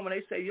day on, when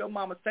they say your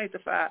mama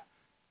sanctified,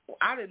 well,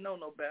 I didn't know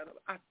no better.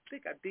 I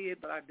think I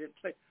did, but I didn't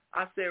play.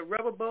 I said,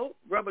 rubber boat,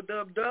 rubber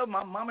dub,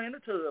 my mama in the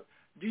tub.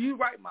 Do you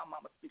right, my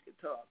mama speaking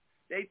tongues?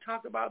 They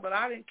talked about it, but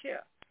I didn't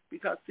care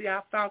because, see,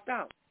 I found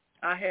out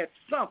I had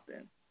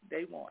something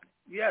they wanted.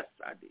 Yes,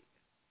 I did.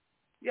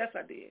 Yes,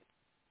 I did.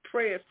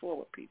 Pray it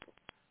forward, people.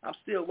 I'm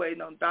still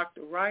waiting on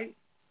Dr. Wright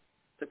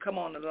to come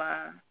on the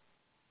line.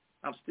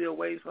 I'm still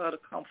waiting for her to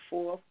come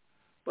forth.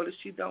 But if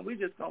she don't, we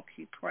just going to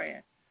keep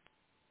praying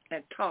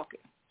and talking.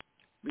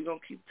 We're going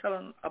to keep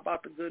telling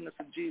about the goodness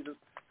of Jesus,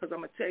 because I'm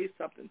going to tell you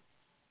something.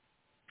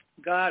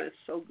 God is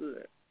so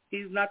good.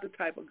 He's not the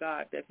type of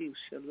God that he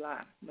should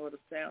lie, nor the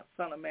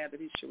son of man that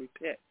he should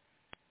repent.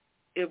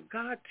 If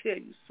God tell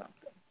you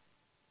something,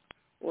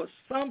 or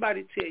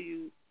somebody tell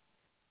you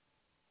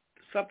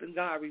something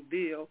God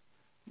revealed,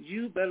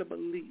 you better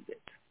believe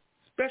it,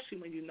 especially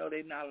when you know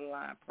they're not a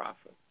lying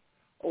prophet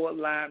or a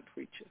lying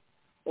preacher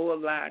or a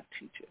lying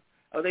teacher,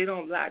 or they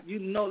don't lie. You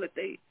know that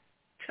they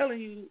telling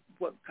you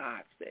what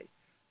God said.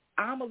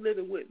 I'm a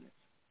living witness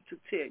to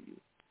tell you,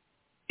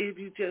 if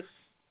you just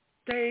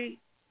stay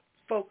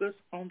focused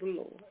on the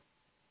Lord,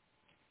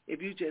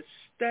 if you just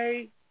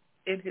stay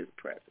in his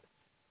presence,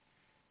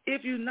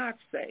 if you're not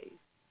saved,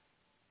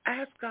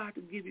 ask God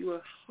to give you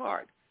a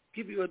heart,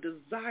 give you a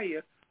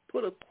desire,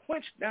 put a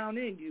quench down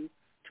in you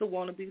to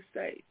want to be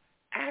saved.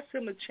 Ask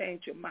him to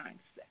change your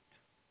mindset.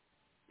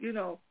 You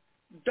know,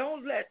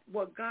 don't let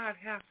what God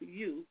has for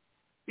you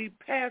be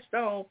passed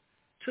on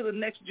to the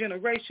next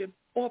generation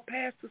or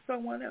passed to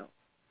someone else.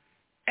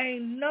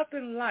 Ain't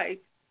nothing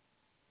like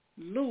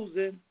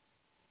losing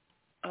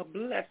a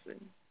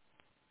blessing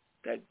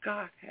that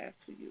God has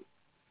for you.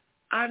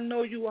 I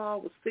know you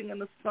all was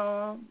singing a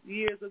song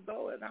years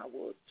ago, and I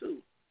was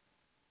too.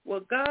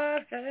 What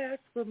God has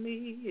for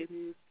me, it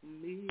is for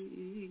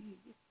me.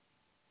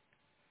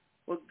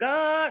 What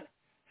God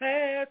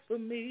has for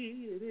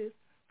me, it is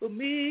for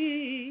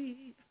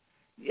me.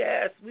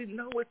 Yes, we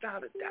know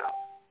without a doubt.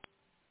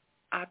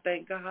 I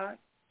thank God.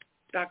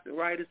 Dr.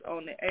 Wright is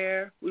on the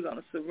air. We're going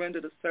to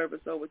surrender the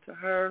service over to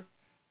her.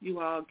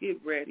 You all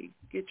get ready.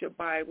 Get your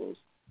Bibles,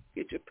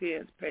 get your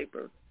pens,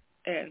 paper,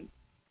 and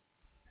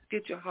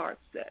get your heart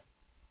set.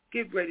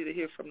 Get ready to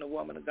hear from the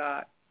woman of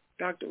God.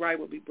 Dr. Wright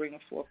will be bringing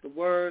forth the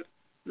word.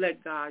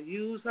 Let God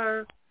use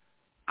her.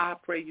 I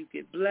pray you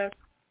get blessed.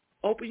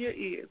 Open your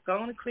ears. Go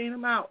on and clean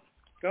them out.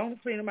 Go on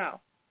and clean them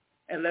out.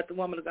 And let the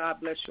woman of God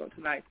bless you on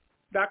tonight.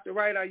 Dr.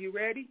 Wright, are you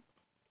ready?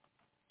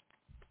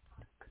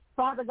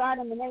 Father God,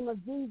 in the name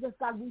of Jesus,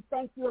 God, we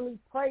thank you and we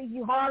praise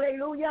you.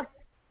 Hallelujah.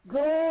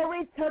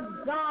 Glory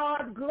to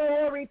God.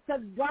 Glory to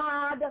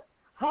God.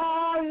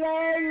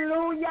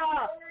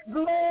 Hallelujah.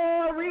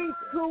 Glory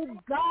to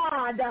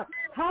God.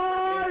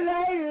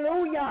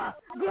 Hallelujah.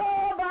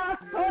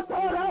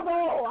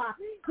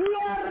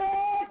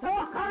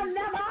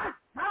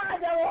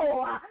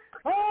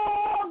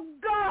 Oh,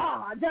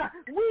 God,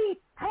 we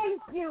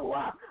thank you.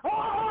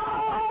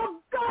 Oh,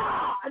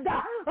 God.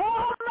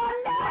 Oh,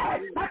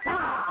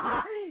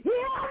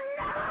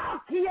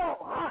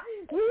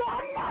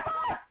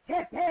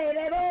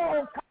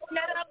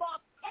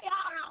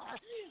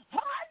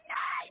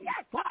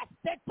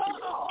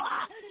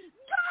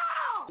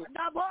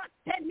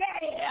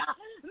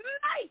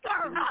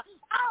 maker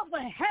of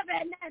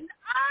heaven and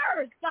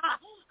earth,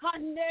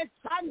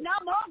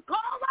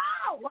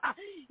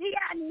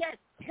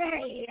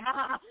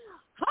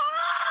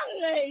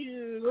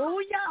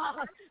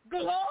 hallelujah.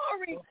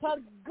 Glory to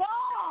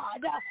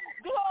God.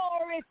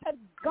 Glory to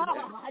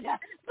God.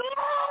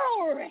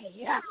 Glory.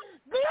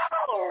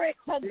 Glory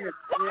to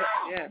God.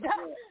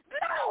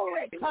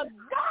 Glory to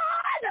God.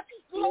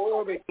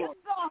 Glory to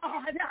God.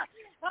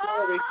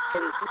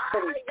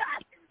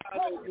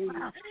 Oh,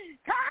 yes.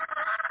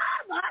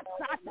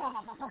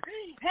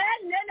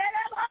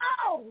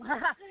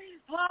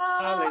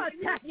 Oh,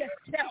 tell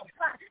yourself.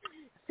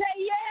 Say,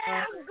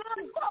 yeah, I'm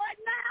good for it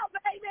now,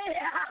 baby.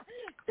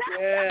 Tell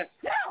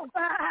yourself.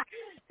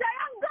 Say,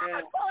 I'm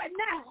good for it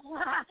now.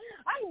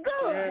 I'm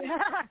good.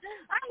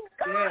 I'm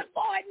good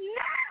for it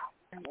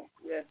now.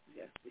 Yes.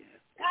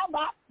 Oh,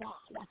 my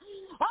Father.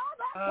 Oh,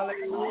 my Father.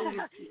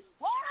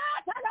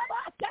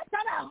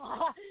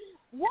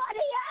 What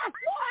he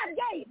asked for, I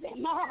gave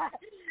him.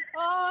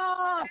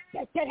 Oh,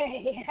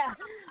 today.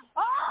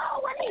 Oh,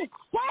 when he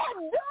said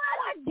do it,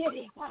 I did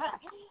it.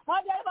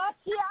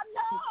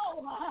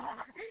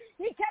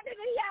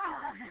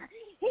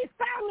 He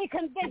finally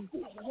convinced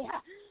me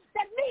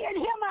that me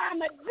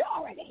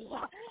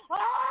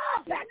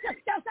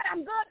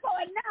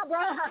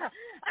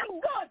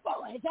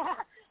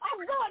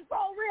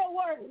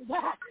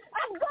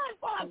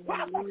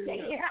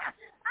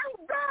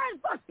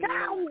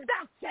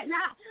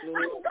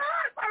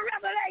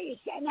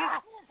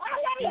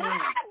they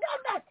handle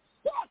the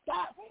sick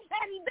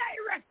and they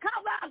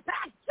recover.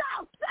 Pat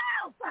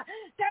yourself.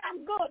 Say,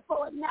 I'm good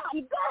for it now.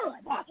 I'm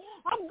good.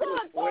 I'm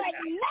good for it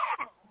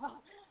now.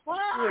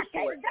 I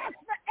came back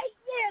for 8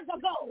 years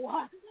ago,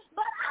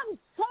 but I'm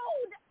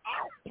sold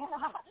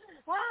out.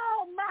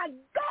 Oh, my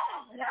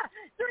God.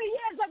 3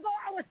 years ago,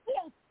 I was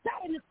still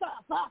saying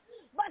stuff,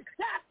 but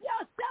tap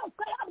yourself,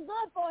 say, I'm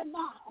good for it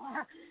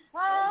now.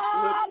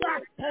 Oh,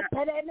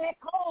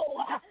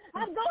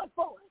 I'm good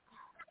for it.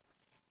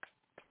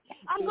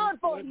 I'm good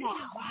for it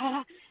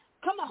now.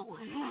 Come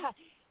on.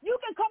 You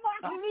can come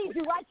on and lead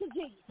you right to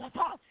Jesus.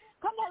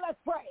 Come on, let's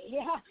pray.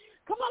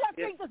 Come on, let's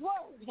read this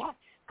word.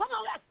 Come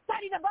on, let's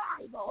study the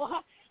Bible.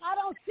 I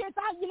don't sit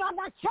out, I'm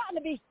not trying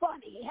to be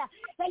funny.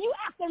 Now, you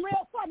acting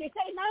real funny.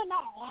 Say, no,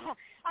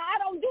 I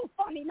don't do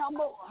funny no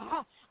more.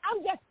 I'm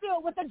just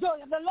filled with the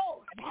joy of the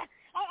Lord.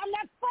 I'm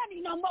not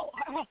funny no more,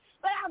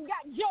 but I've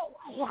got joy.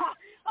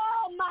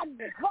 Oh, my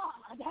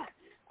God.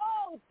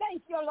 Oh,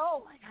 thank you,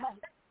 Lord.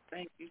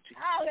 Thank you, Jesus.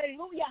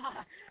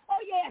 Hallelujah. Oh,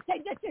 yeah, say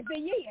this is the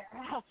year.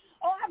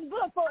 Oh, I'm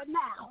good for it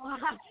now.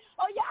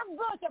 Oh, yeah, I'm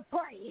good to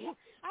pray.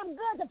 I'm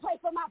good to pray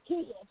for my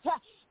kids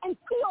and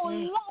still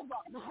love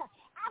them.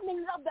 I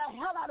mean, love the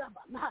hell out of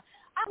them.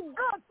 I'm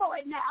good for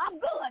it now. I'm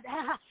good.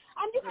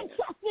 And you can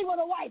trust me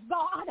with a wife,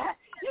 God.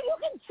 You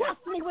can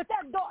trust me with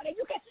that daughter.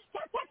 You can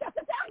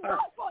I'm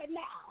good for it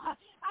now.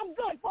 I'm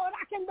good for it.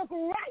 I can look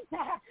right.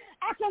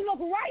 I can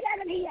look right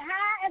at him. He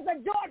high as a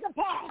Georgia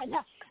pine.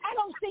 I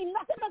don't see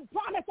nothing but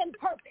promise and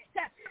purpose.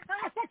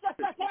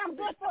 I'm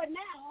good for it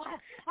now.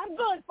 I'm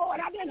good for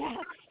it. I've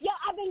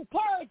been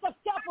purged of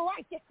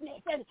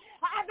self-righteousness, and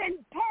I've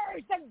been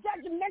purged of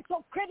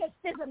judgmental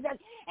criticisms and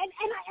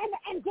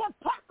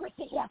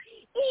hypocrisy.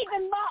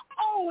 Even my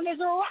own is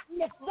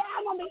rottenness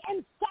down on the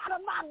inside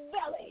of my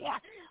belly.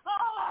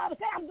 Oh,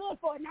 I'm good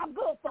for it. I'm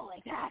good for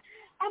it.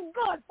 I'm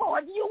good for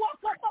it. You walk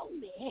up on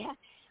me.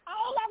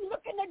 All I'm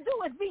looking to do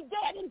is be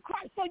dead in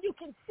Christ so you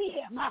can see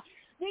him.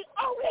 The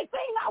only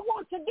thing I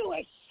want to do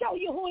is show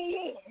you who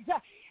he is.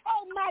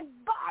 Oh, my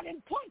God,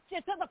 and point you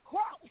to the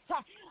cross.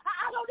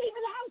 I don't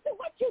even have to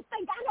what you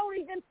think. I don't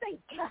even think.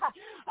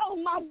 Oh,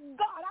 my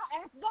God,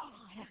 I ask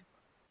God.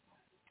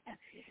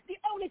 The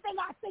only thing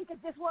I think is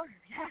this word.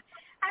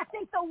 I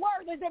think the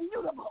word is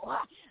immutable.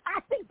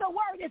 I think the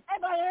word is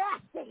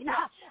everlasting.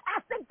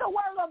 I think the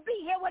word will be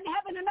here when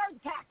heaven and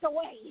earth pass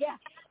away.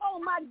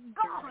 Oh, my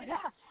God.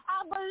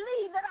 I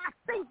believe that I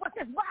think what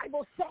this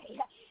Bible says.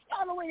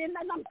 Y'all know what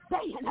I'm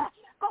saying.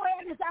 Go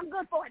ahead and say, I'm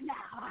good for it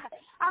now.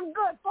 I'm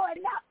good for it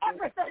now.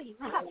 Everything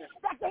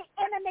that the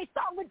enemy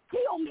thought would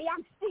kill me,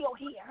 I'm still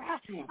here.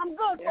 I'm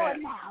good for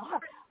it now.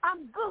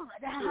 I'm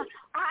good.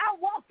 I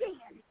walk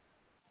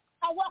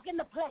in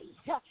the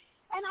place.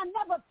 And I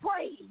never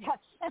prayed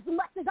as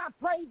much as I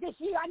prayed this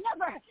year. I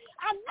never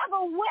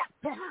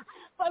wept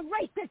for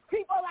racist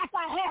people like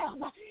I have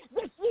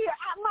this year.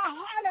 My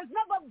heart has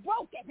never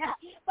broken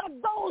for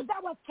those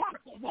that were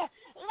captive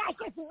like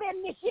it's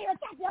been this year.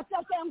 Tell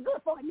yourself, say, I'm good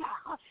for it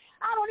now.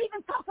 I don't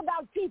even talk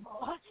about people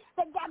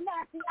that got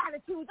nasty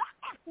attitudes.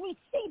 I actually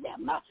see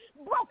them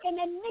broken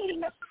and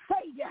needing a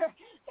Savior.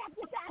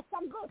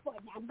 I'm good for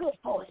it now. I'm good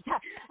for it.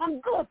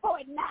 I'm good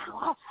for it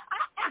now.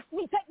 I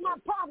actually take my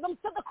problems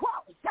to the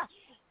cross.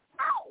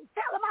 Oh,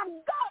 tell them I'm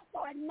good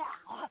for it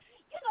now.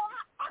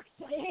 I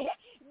actually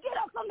get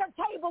up from the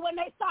table when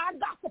they start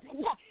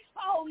gossiping.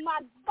 Oh,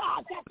 my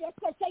God, that just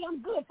to say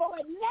I'm good for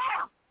it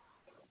now.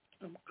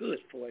 I'm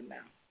good for it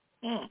now.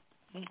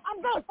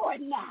 I'm good for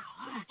it now.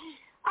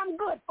 I'm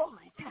good for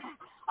it.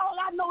 All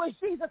I know is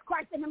Jesus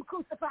Christ and him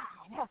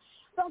crucified.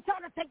 Don't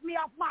try to take me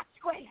off my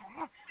square.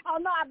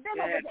 Oh, no, I've been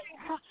over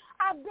there.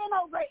 I've been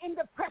over in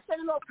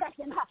depression and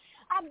oppression.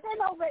 I've been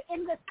over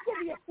in the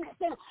seriousness.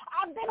 And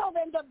I've been over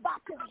in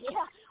debauchery.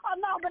 Oh,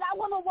 no, but I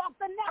want to walk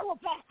the narrow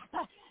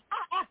path.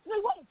 I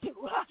actually want to.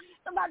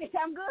 Somebody say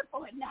I'm good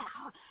for it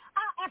now.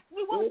 I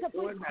actually want to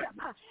please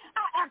him.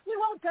 I actually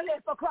want to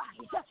live for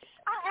Christ.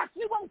 I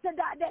actually want to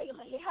die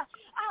daily.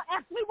 I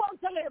actually want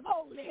to live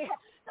holy.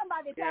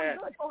 Somebody say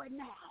I'm good for it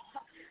now.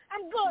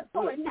 I'm good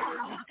for it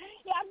now.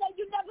 Yeah, I know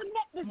you never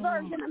met this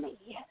version of me.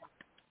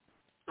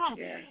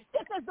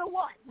 This is the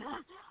one.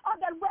 All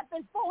the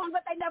weapons formed,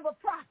 but they never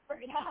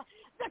prospered.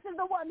 This is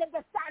the one that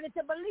decided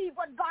to believe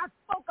what God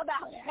spoke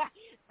about.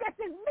 This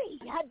is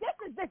me. This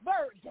is this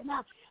version.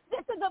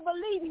 This is the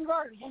believing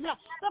version,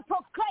 the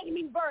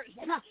proclaiming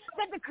version,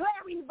 the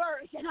declaring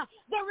version,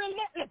 the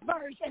relentless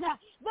version,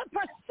 the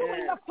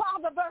pursuing the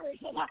Father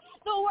version,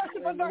 the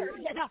worshiper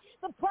version,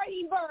 the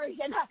praying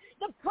version,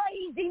 the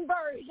praising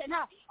version.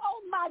 Oh,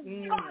 my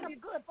God, I'm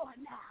good for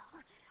it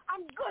now.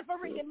 I'm good for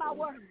reading my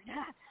word.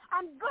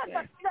 I'm good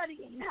for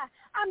studying.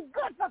 I'm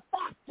good for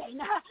fasting.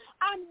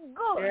 I'm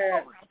good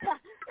for it.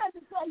 Let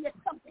me tell you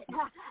something.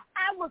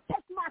 I will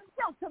take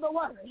myself to the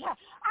word.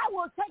 I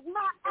will take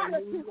my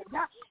attitude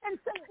and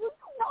say, you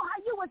know how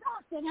you was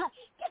acting.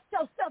 Get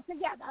yourself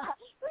together.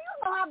 You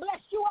know how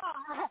blessed you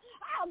are.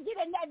 I'll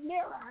get in that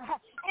mirror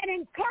and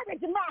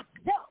encourage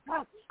myself.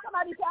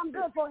 Somebody say, I'm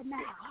good for it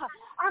now.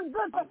 I'm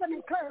good for some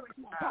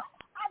encouragement.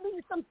 I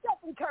need some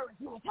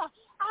self-encouragement.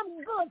 I'm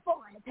I'm good for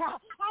it.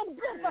 I'm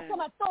good for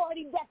some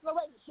authority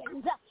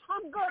declarations.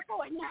 I'm good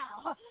for it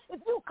now.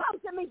 If you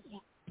come to me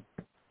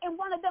in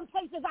one of them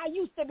places I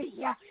used to be,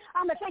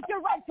 I'm going to take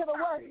you right to the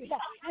word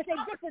and say,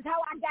 this is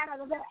how I got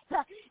out of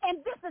that.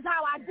 And this is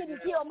how I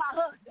didn't kill my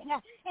husband.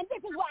 And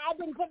this is why I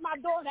didn't put my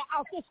daughter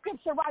out. This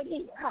scripture right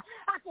here.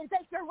 I can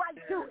take you right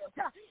to it.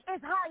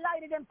 It's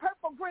highlighted in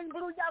purple, green,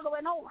 blue, yellow,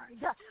 and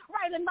orange.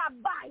 Right in my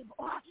Bible.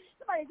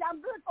 Somebody say,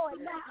 I'm good for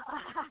it now.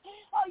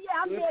 Oh, yeah,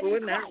 I'm dead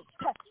in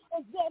Christ.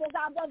 As dead as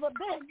I've ever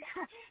been.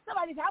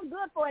 Somebody say, I'm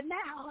good for it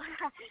now.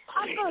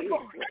 I'm good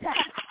for it.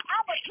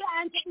 I'm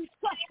applying to be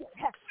trusted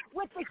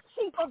with the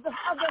sheep of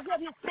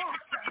his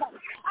pasture.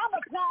 I'm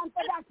applying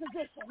for that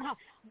position.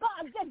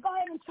 God said, go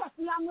ahead and trust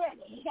me, I'm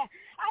ready.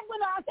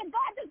 I said,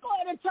 God, just go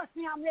ahead and trust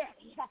me, I'm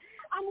ready.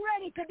 I'm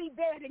ready to be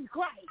buried in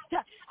Christ.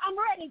 I'm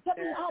ready to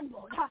be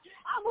humbled.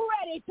 I'm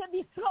ready to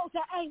be slow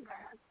to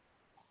anger.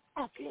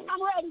 I'm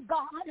ready,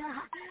 God.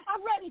 I'm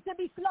ready to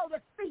be slow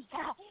to speak.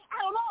 I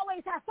don't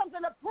always have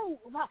something to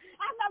prove.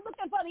 I'm not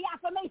looking for the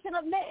affirmation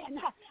of men.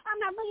 I'm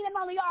not leaning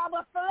on the arm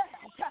of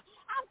flesh.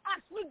 I'm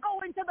actually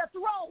going to the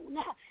throne.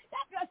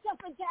 Tap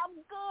yourself and say, I'm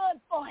good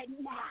for it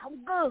now.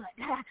 I'm good.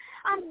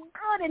 I'm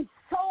good and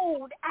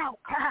sold out.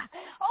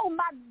 Oh,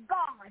 my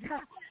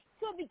God.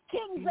 To the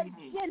king's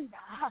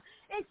agenda.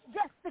 It's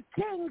just the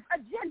king's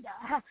agenda.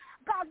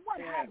 God, what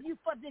have you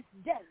for this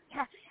day?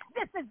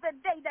 This is the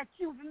day that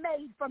you've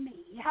made for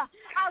me.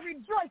 I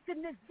rejoice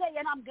in this day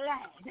and I'm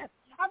glad.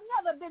 I've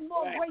never been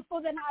more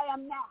grateful than I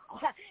am now.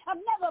 I've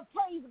never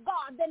praised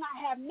God than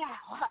I have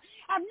now.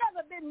 I've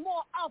never been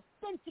more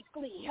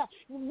authentically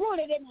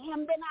rooted in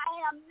him than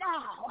I am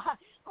now.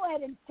 Go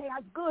ahead and say,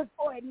 I'm good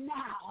for it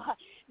now.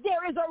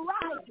 There is a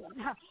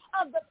rising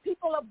of the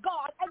people of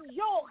God, a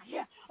joy,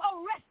 a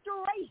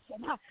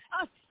restoration,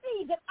 a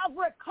season of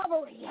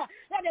recovery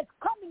that is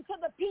coming to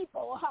the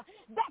people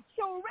that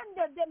shall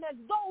render them as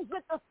those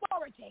with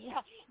authority,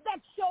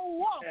 that shall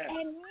walk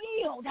and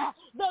yield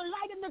the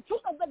light and the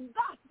truth of the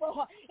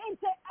gospel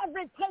into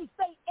every place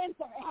they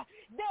enter.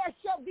 There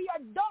shall be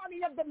a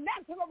dawning of the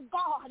mantle of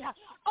God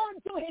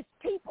unto his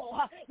people.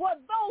 For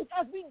those,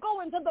 as we go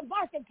into the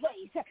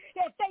marketplace,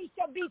 that they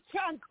shall be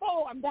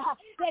transformed,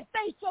 that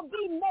they shall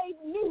be made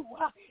new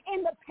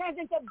in the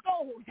presence of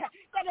those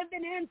that have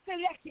been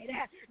hand-selected,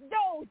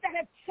 those that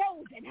have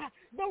chosen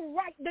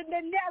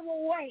the narrow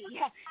way.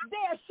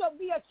 There shall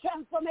be a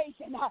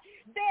transformation.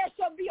 There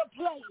shall be a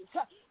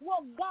place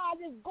where God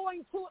is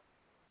going to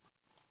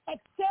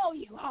excel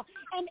you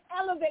and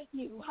elevate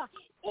you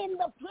in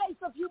the place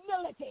of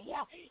humility,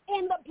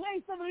 in the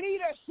place of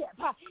leadership,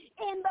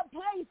 in the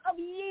place of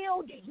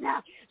yielding,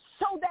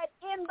 so that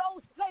in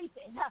those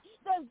places,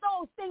 that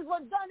those things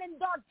were done in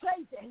dark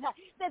places,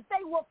 that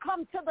they will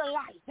come to the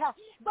light.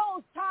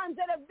 Those times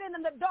that have been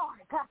in the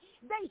dark,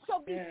 they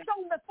shall be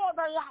shown before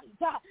the light.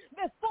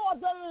 Before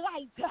the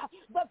light,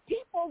 the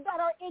people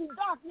that are in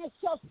darkness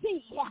shall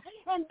see,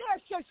 and there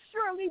shall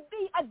surely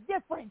be a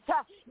difference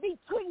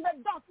between the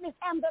darkness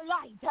and the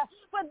light.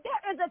 But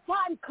there is a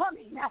time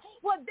coming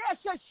where there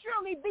shall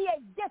surely be a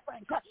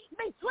difference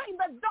between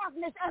the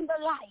darkness and the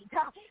light.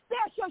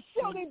 There shall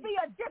surely be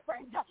a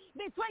difference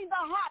between the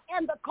hot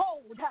and the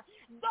cold.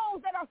 Those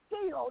that are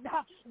filled,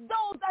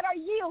 those that are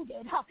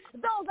yielded,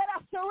 those that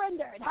are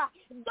surrendered,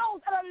 those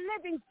that are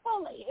living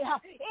fully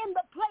in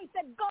the place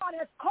that God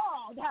has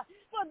called.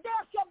 For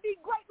there shall be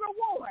great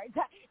rewards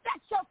that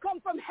shall come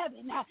from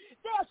heaven.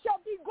 There shall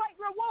be great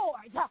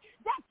rewards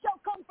that shall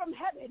come from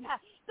heaven.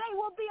 They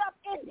will be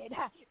upended.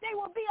 They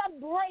will be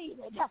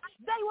upbraided.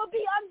 They will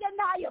be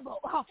undeniable.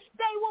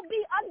 They will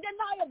be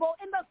undeniable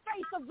in the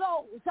face of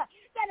those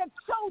that have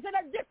chosen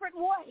a different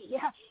way.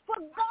 For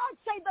God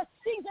say the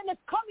season is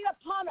coming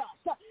upon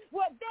us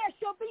where there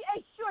shall be a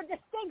sure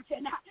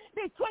distinction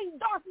between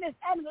darkness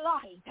and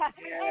light.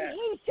 And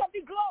he shall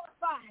be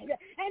glorified.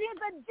 And his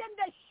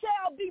agenda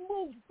shall be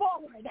moved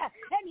forward.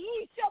 And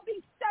he shall be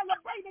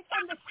celebrated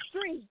in the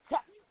streets.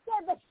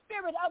 Said the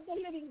Spirit of the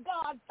living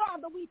God.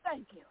 Father, we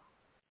thank you.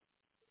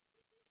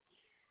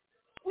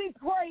 We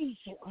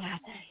praise you,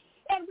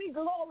 and we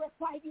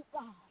glorify you,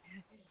 God,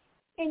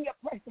 in your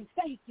presence.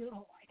 Thank you,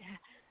 Lord.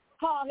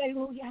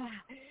 Hallelujah.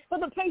 For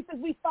the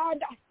places we find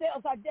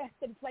ourselves are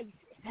destined places.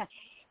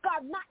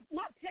 God,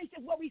 not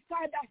places where we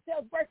find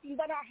ourselves working,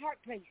 but our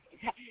heart places.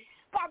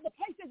 God, the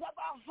places of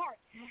our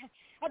hearts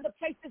are the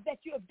places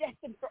that you have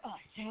destined for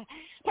us.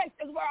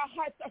 Places where our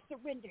hearts are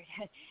surrendered.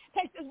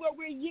 Places where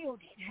we're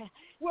yielded.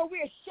 Where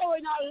we're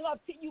showing our love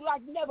to you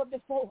like never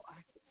before.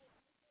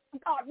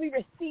 God, we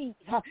receive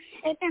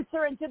and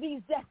enter into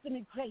these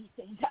destiny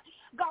places.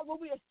 God, where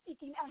we are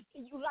seeking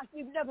after you like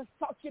we've never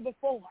sought you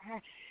before.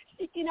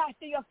 Seeking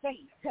after your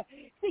face,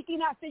 seeking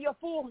after your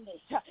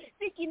fullness,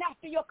 seeking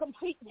after your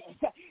completeness,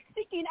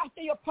 seeking after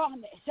your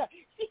promise,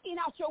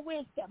 seeking out your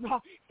wisdom,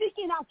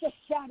 seeking out your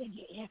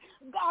strategy.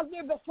 God,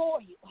 we're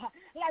before you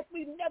like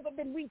we've never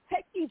been. We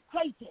take these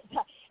places,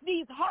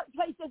 these heart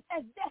places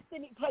as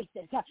destiny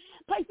places,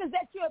 places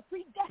that you have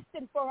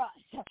predestined for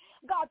us.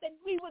 God, that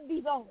we would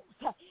be those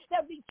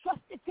that we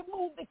trusted to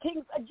move the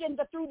king's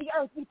agenda through the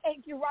earth. We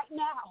thank you right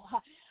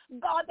now,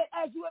 God, that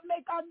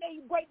our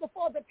name great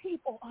before the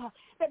people,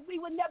 that we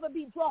would never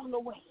be drawn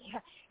away,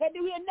 that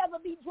we would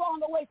never be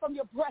drawn away from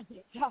your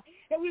presence,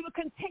 that we would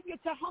continue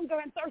to hunger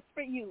and thirst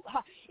for you,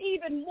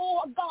 even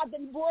more, God,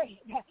 than bread,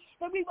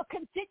 that we would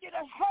continue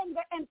to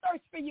hunger and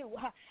thirst for you,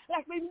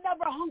 like we've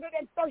never hungered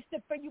and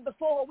thirsted for you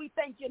before. We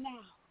thank you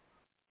now.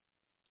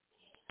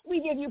 We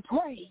give you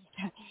praise.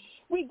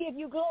 We give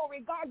you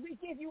glory. God, we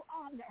give you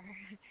honor.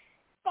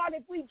 God,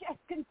 if we just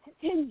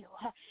continue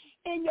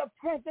in your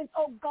presence,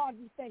 oh God,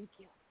 we thank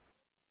you.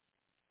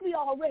 We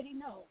already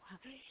know,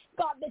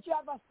 God, that you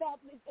have our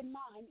families in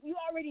mind. You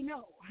already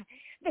know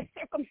the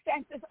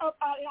circumstances of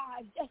our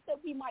lives just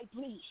that we might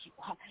please you,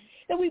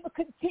 that we will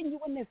continue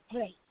in this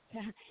place,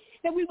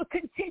 that we will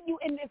continue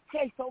in this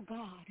place, oh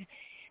God,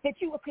 that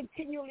you will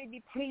continually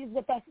be pleased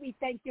with us. We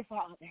thank you,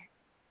 Father.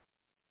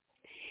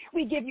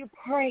 We give you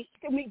praise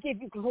and we give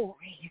you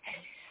glory.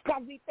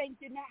 God, we thank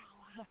you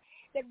now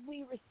that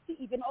we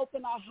receive and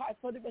open our hearts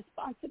for the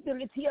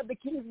responsibility of the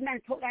King's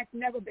mantle like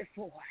never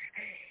before.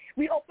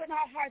 We open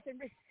our hearts and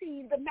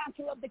receive the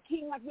mantle of the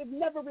King like we've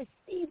never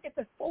received it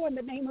before in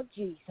the name of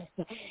Jesus.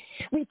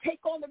 We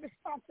take on the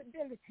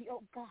responsibility,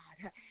 oh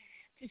God,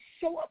 to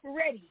show up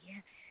ready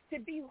to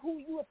be who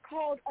you have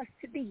called us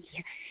to be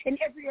in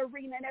every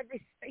arena and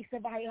every space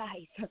of our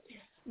life.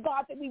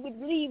 God, that we would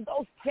leave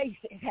those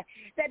places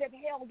that have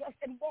held us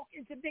and walk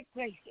into big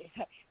places.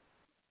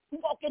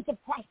 Walk into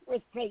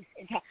prosperous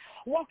places,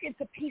 walk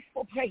into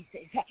peaceful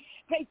places,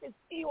 places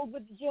filled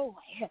with joy,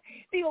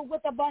 filled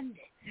with abundance.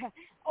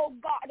 Oh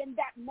God, and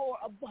that more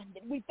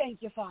abundant. We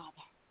thank you,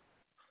 Father.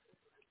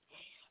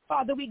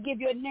 Father, we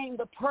give your name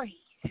the praise.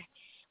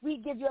 We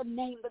give your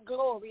name the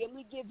glory, and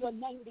we give your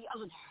name the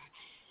honor.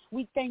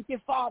 We thank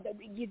you, Father.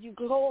 We give you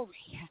glory.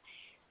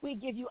 We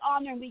give you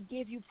honor, and we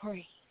give you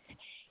praise.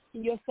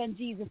 In your Son,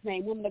 Jesus'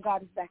 name, woman of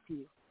God, is back to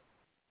you.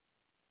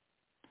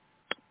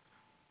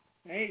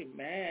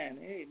 Amen.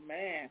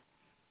 Amen.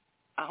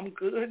 I'm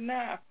good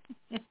now.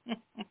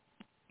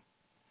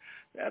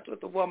 That's what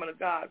the woman of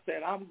God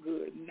said. I'm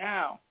good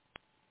now.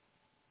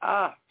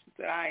 She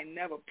said, I ain't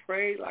never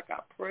prayed like I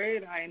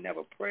prayed. I ain't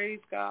never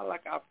praised God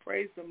like I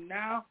praise him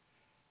now.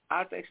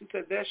 I think she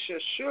said there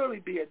should surely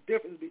be a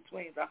difference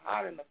between the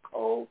hot and the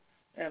cold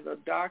and the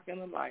dark and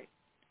the light.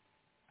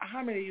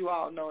 How many of you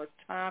all know it's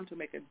time to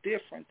make a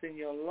difference in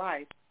your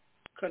life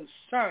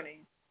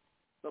concerning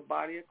the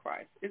body of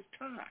Christ? It's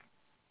time.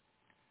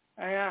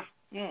 I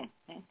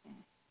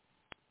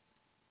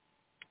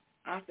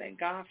thank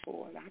God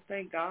for it. I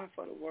thank God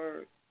for the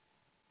word.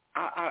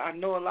 I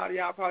know a lot of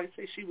y'all probably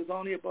say she was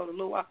only about a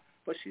little while,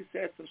 but she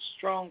said some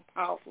strong,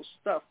 powerful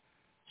stuff.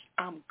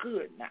 I'm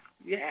good now.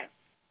 Yes.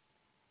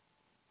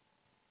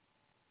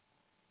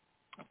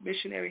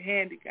 Missionary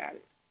Handy got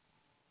it.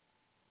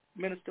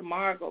 Minister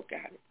Margot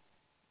got it.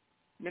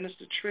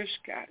 Minister Trish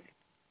got it.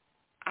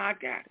 I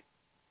got it.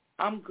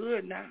 I'm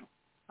good now.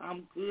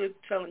 I'm good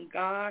telling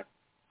God,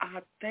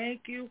 I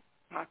thank you,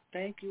 I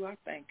thank you, I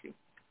thank you.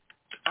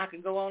 I can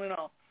go on and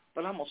on,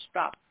 but I'm going to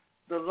stop.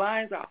 The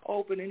lines are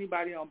open.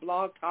 Anybody on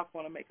Blog Talk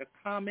want to make a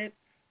comment,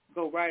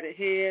 go right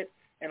ahead.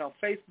 And on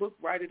Facebook,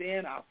 write it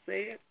in. I'll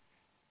say it.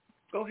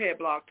 Go ahead,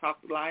 Blog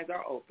Talk. The lines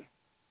are open.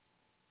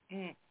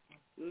 I'm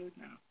good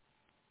now.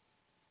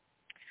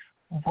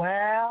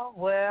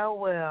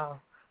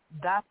 Well.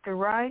 Dr.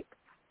 Wright,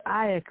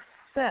 I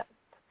accept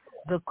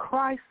the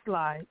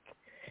Christ-like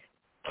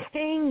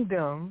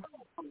kingdom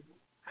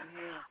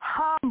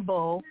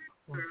humble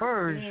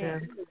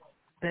version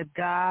that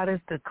God has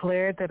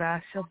declared that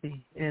I shall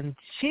be. In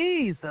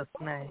Jesus'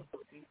 name.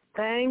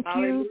 Thank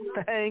you,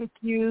 thank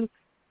you,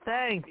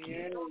 thank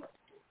you.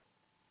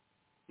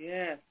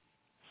 Yes.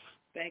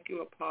 Thank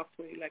you,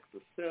 Apostle-elect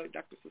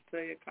Dr.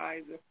 Sylvia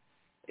Kizer.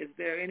 Is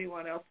there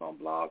anyone else on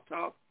Blog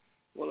Talk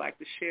who would like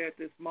to share at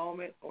this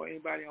moment, or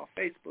anybody on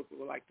Facebook who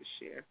would like to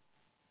share?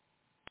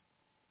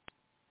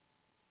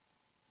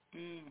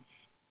 Thank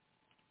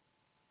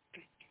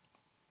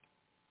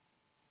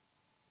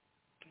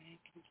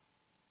you.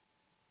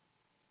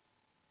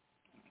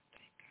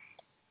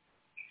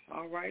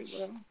 All right,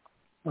 well.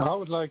 I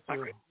would like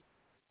to.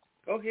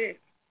 Go ahead.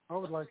 I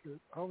would like to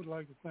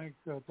thank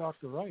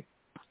Dr. Wright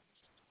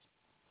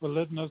for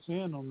letting us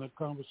in on that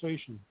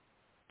conversation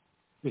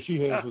that she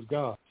has with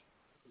God.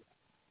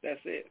 That's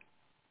it.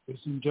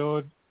 Just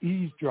enjoyed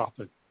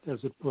eavesdropping, as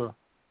it were.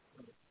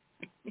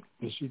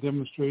 And she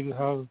demonstrated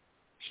how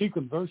she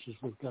converses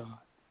with God.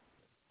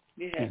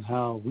 Yes. And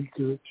how we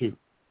could too.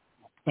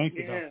 Thank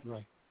you, Yes. Dr.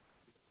 Wright.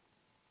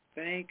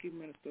 Thank you,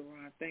 Minister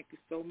Ron. Thank you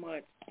so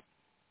much.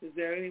 Is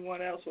there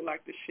anyone else who would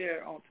like to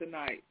share on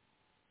tonight?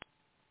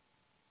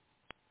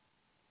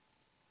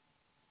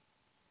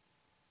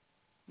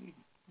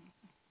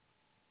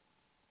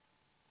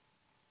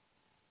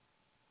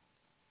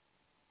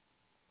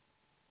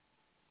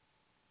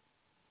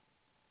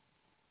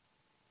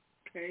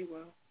 Okay,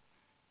 well,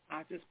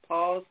 I just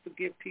pause to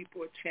give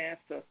people a chance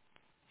to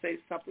say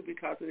something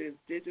because it is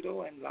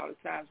digital, and a lot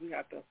of times we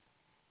have to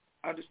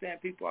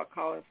understand people are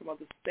calling from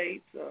other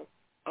states or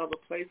other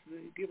places,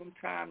 and you give them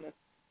time to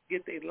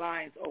get their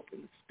lines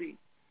open to speak.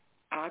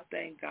 I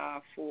thank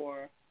God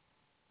for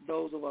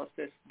those of us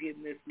that's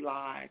getting this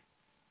live.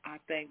 I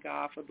thank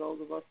God for those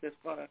of us that's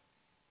going to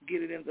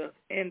get it in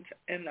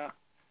the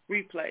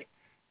replay.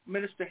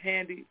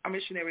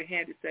 Missionary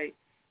Handy say,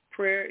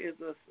 prayer is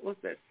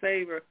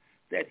savor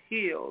that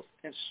heals,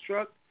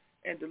 instructs,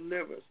 and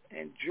delivers.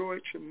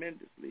 Enjoyed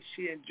tremendously.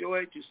 She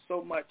enjoyed you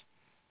so much,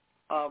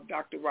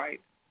 Dr. Wright.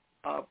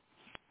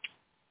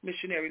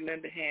 Missionary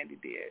Linda Handy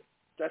did.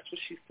 That's what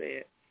she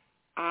said.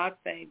 I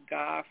thank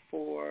God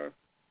for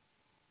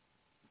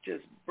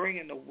just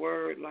bringing the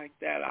word like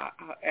that.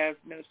 As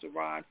Minister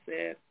Ron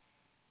said,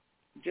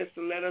 just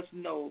to let us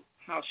know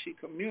how she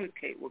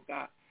communicate with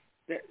God.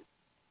 That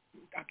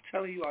I'm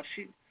telling you all,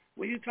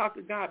 when you talk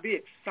to God, be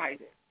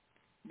excited.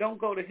 Don't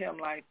go to him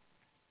like,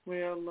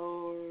 well,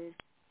 Lord,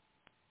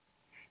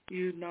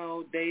 you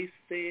know, they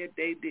said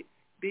they did.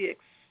 Be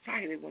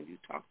excited when you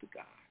talk to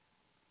God.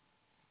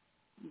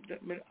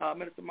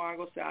 Minister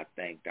Margot said, I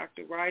thank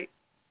Dr. Wright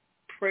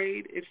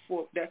prayed it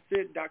forward. That's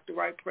it. Dr.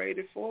 Wright prayed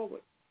it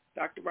forward.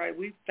 Dr. Wright,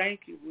 we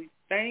thank you. We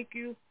thank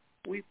you.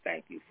 We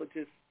thank you for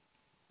just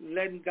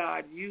letting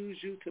God use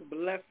you to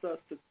bless us,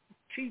 to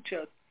teach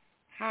us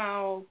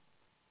how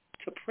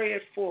to pray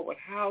it forward,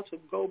 how to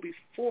go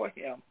before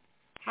him,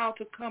 how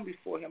to come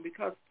before him.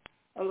 Because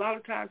a lot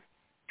of times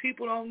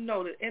people don't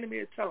know. The enemy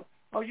is telling them,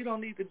 oh, you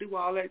don't need to do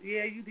all that.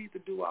 Yeah, you need to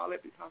do all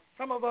that, because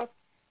some of us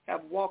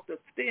have walked a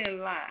thin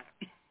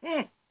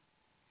line.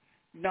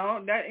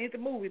 No, that ain't the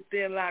movie,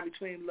 Thin Line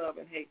Between Love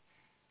and Hate.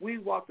 We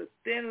walked a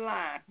thin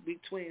line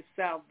between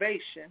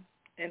salvation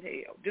and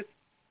hell. Just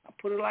I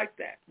put it like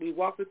that. We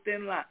walked a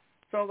thin line.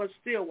 Some of us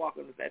still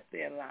walking with that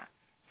thin line.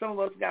 Some of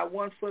us got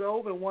 1 foot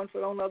over and 1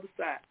 foot on the other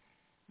side.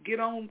 Get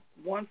on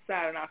one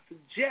side, and I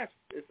suggest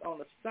it's on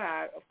the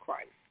side of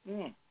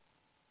Christ.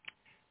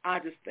 I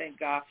just thank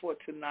God for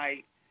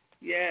tonight.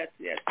 Yes,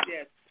 yes,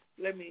 yes.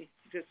 Let me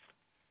just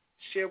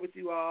share with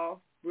you all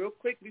real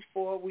quick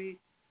before we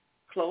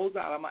close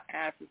out. I'm going to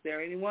ask, is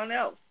there anyone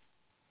else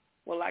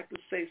would like to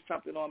say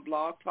something on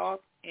Blog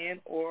Talk and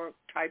or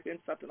type in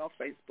something on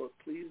Facebook?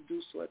 Please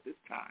do so at this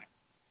time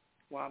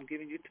while I'm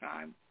giving you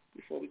time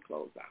before we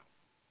close out.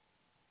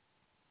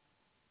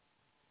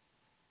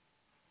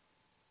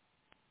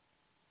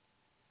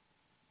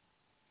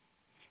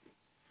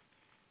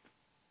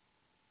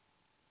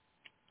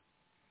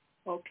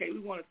 Okay, we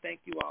want to thank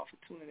you all for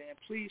tuning in.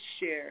 Please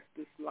share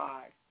this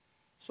live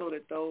so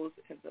that those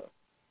in the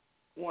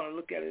want to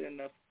look at it in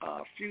the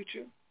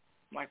future,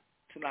 like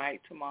tonight,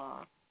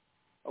 tomorrow,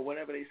 or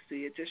whenever they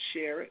see it, just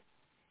share it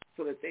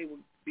so that they will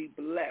be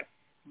blessed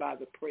by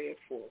the prayer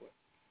forward.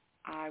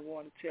 I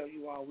want to tell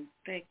you all, we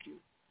thank you.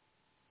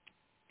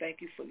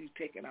 Thank you for you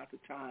taking out the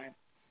time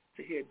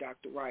to hear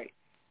Dr. Wright,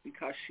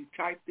 because she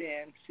typed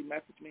in, she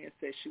messaged me and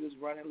said she was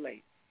running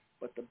late.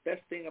 But the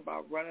best thing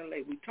about running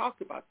late, we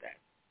talked about that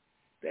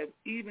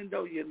even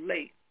though you're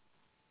late,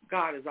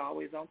 God is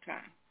always on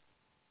time.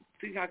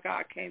 See how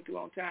God came through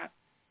on time?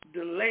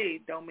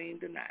 Delayed don't mean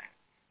denied.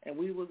 And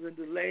we wasn't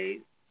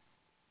delayed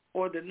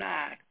or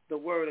denied the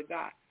word of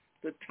God.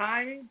 The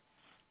timing,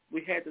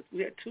 we had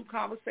 2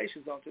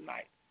 conversations on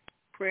tonight.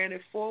 Praying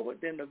it forward,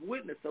 then the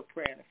witness of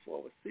praying it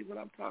forward. See what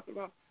I'm talking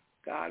about?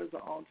 God is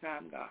an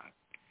on-time God.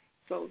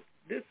 So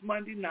this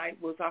Monday night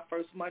was our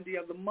first Monday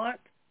of the month.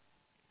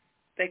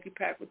 Thank you,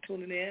 Pat, for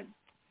tuning in.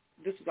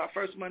 This was our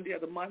first Monday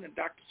of the month, and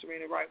Dr.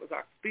 Serena Wright was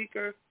our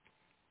speaker.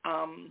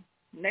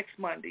 Next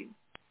Monday,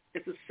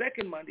 it's the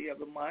second Monday of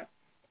the month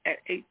at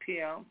 8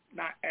 p.m.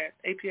 At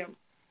 8 p.m.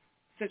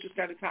 Central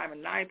Standard Time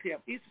and 9 p.m.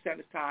 Eastern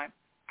Standard Time.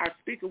 Our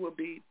speaker will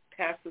be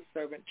Pastor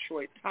Servant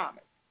Troy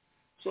Thomas.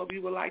 So if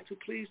you would like to,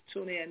 please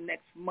tune in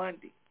next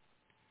Monday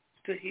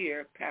to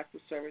hear Pastor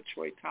Servant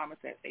Troy Thomas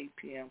at 8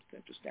 p.m.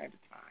 Central Standard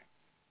Time,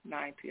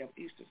 9 p.m.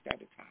 Eastern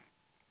Standard Time.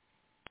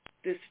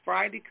 This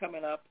Friday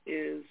coming up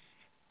is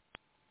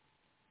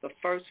the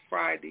first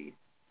Friday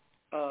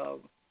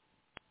of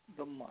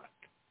the month.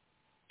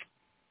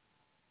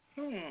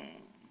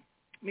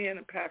 Me and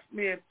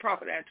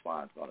Prophet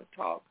Antoine's going to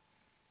talk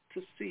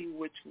to see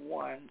which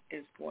one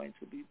is going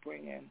to be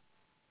bringing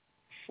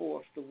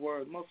forth the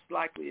word. Most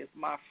likely it's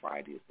my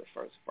Friday, it's the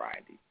first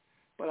Friday.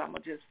 But I'm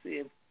going to just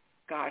see if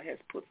God has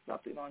put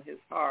something on his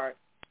heart,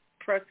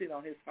 pressing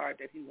on his heart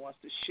that he wants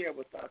to share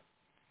with us.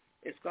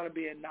 It's going to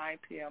be at 9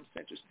 p.m.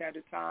 Central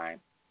Standard Time,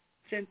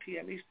 10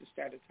 p.m. Eastern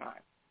Standard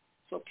Time.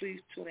 So please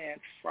tune in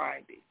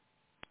Friday.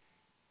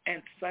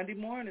 And Sunday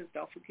mornings,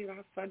 don't forget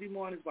our Sunday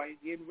mornings while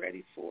you're getting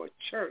ready for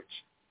church.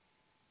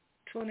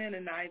 Tune in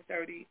at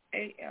 9:30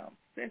 a.m.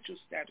 Central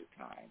Standard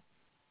Time,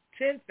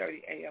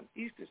 10:30 a.m.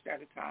 Eastern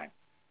Standard Time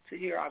to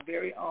hear our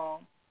very own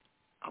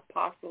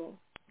Apostle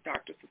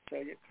Dr.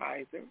 Sylvia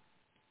Kizer,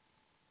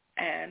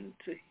 and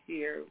to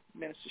hear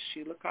Minister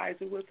Sheila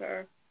Kizer with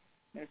her,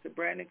 Minister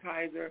Brandon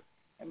Kizer,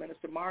 and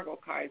Minister Margot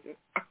Kizer.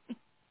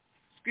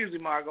 Excuse me,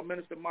 Margot.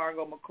 Minister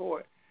Margot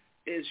McCoy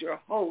is your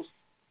host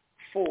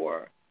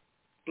for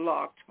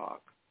Blog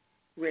Talk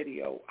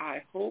Radio.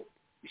 I hope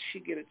she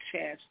get a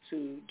chance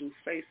to do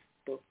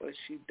Facebook, but if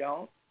she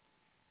don't,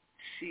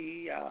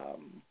 she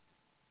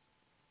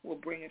will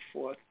bring it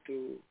forth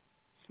through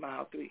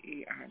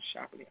S.M.I.L.E.3E,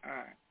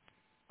 IronSharpeningIron.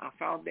 Our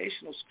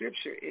foundational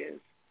scripture is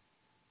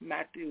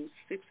Matthew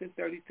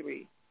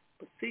 6:33.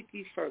 But seek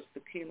ye first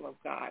the kingdom of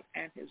God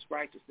and his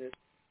righteousness,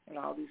 and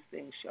all these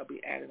things shall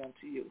be added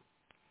unto you.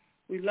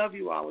 We love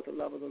you all with the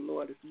love of the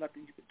Lord. There's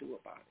nothing you can do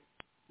about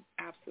it.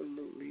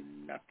 Absolutely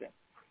nothing.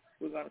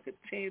 We're going to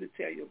continue to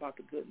tell you about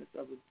the goodness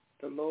of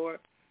the Lord.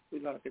 We're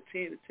going to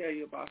continue to tell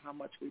you about how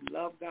much we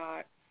love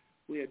God,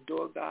 we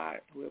adore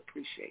God, and we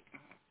appreciate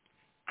God.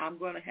 I'm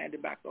going to hand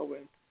it back over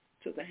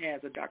to the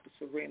hands of Dr.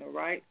 Serena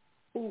Wright,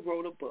 who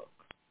wrote a book,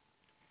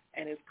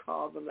 and it's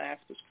called The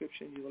Last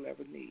Prescription You Will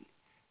Ever Need.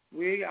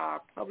 We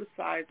are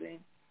publicizing,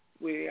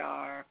 we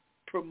are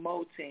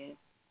promoting,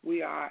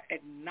 we are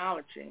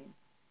acknowledging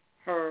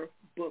her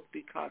book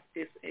because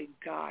it's a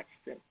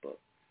God-sent book.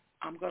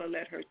 I'm going to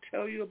let her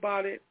tell you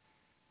about it,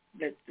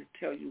 to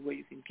tell you where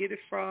you can get it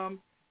from,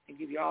 and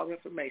give you all the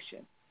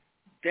information.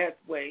 That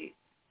way,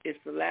 it's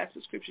the last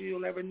prescription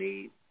you'll ever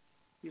need.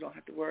 You don't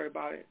have to worry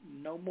about it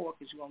no more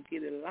because you're going to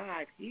get it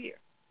live here.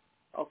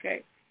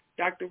 Okay?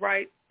 Dr.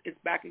 Wright, it's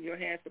back in your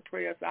hands to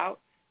pray us out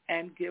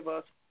and give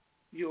us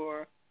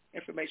your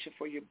information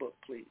for your book,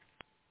 please.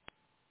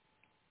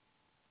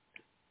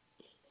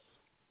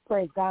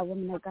 Praise God,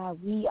 women of God.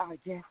 We are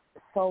just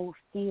so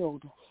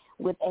filled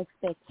with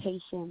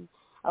expectation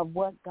of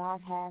what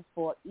God has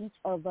for each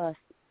of us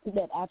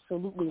that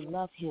absolutely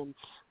love him.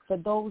 For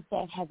those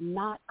that have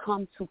not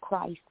come to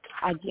Christ,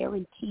 I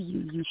guarantee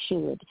you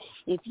should.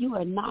 If you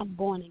are not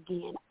born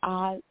again,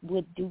 I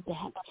would do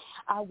that.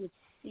 I would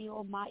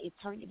seal my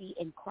eternity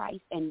in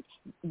Christ and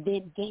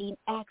then gain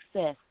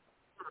access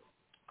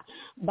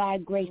by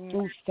grace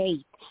through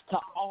faith to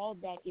all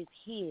that is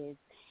his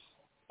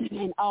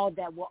and all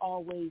that will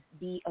always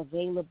be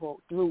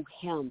available through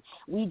him.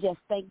 We just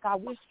thank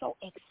God. We're so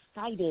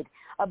excited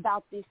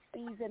about this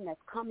season that's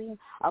coming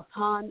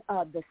upon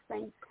the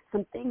saints.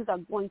 Some things are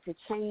going to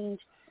change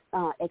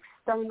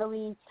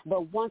externally,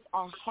 but once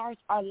our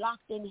hearts are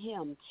locked in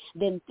him,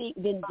 then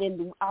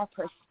our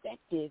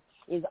perspective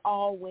is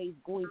always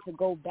going to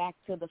go back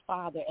to the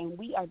Father. And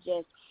we are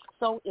just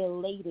so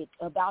elated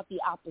about the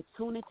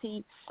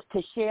opportunity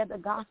to share the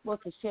gospel,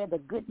 to share the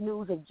good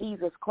news of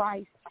Jesus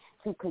Christ,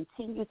 to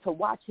continue to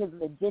watch his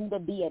agenda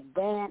be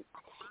advanced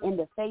in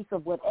the face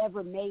of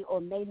whatever may or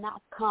may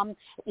not come,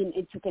 and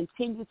to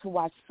continue to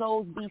watch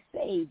souls be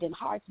saved and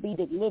hearts be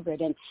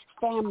delivered and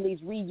families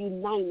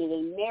reunited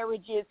and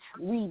marriages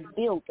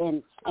rebuilt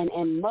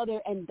and mother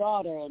and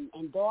daughter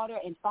and daughter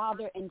and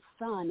father and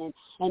son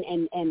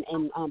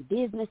and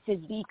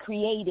businesses be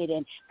created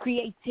and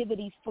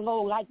creativity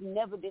flow like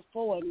never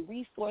before and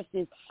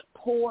resources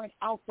poured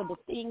out for the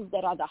things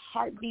that are the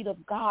heartbeat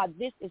of God.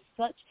 This is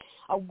such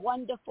a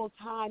wonderful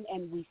time,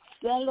 and we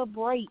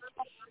celebrate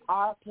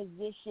our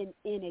position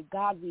in it.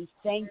 God, we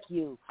thank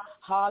you,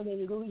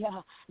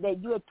 hallelujah,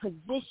 that you have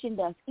positioned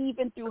us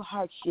even through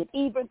hardship,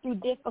 even through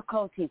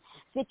difficulties,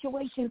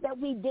 situations that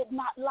we did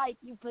not like.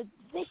 You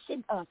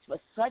positioned us for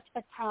such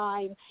a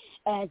time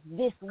as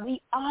this.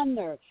 We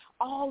honor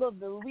all of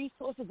the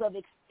resources of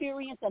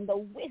experience and the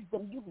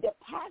wisdom you've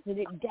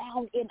deposited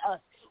down in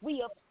us.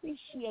 We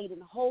appreciate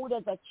and hold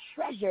as a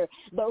treasure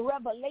the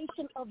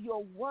revelation of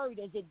your word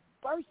as it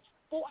bursts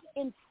forth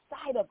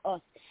inside of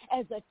us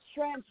as a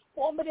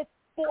transformative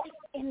force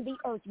in the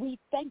earth. We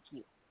thank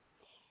you,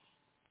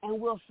 and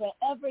we'll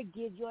forever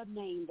give your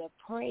name the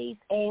praise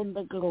and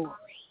the glory.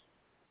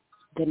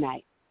 Good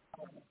night.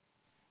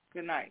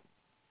 Good night.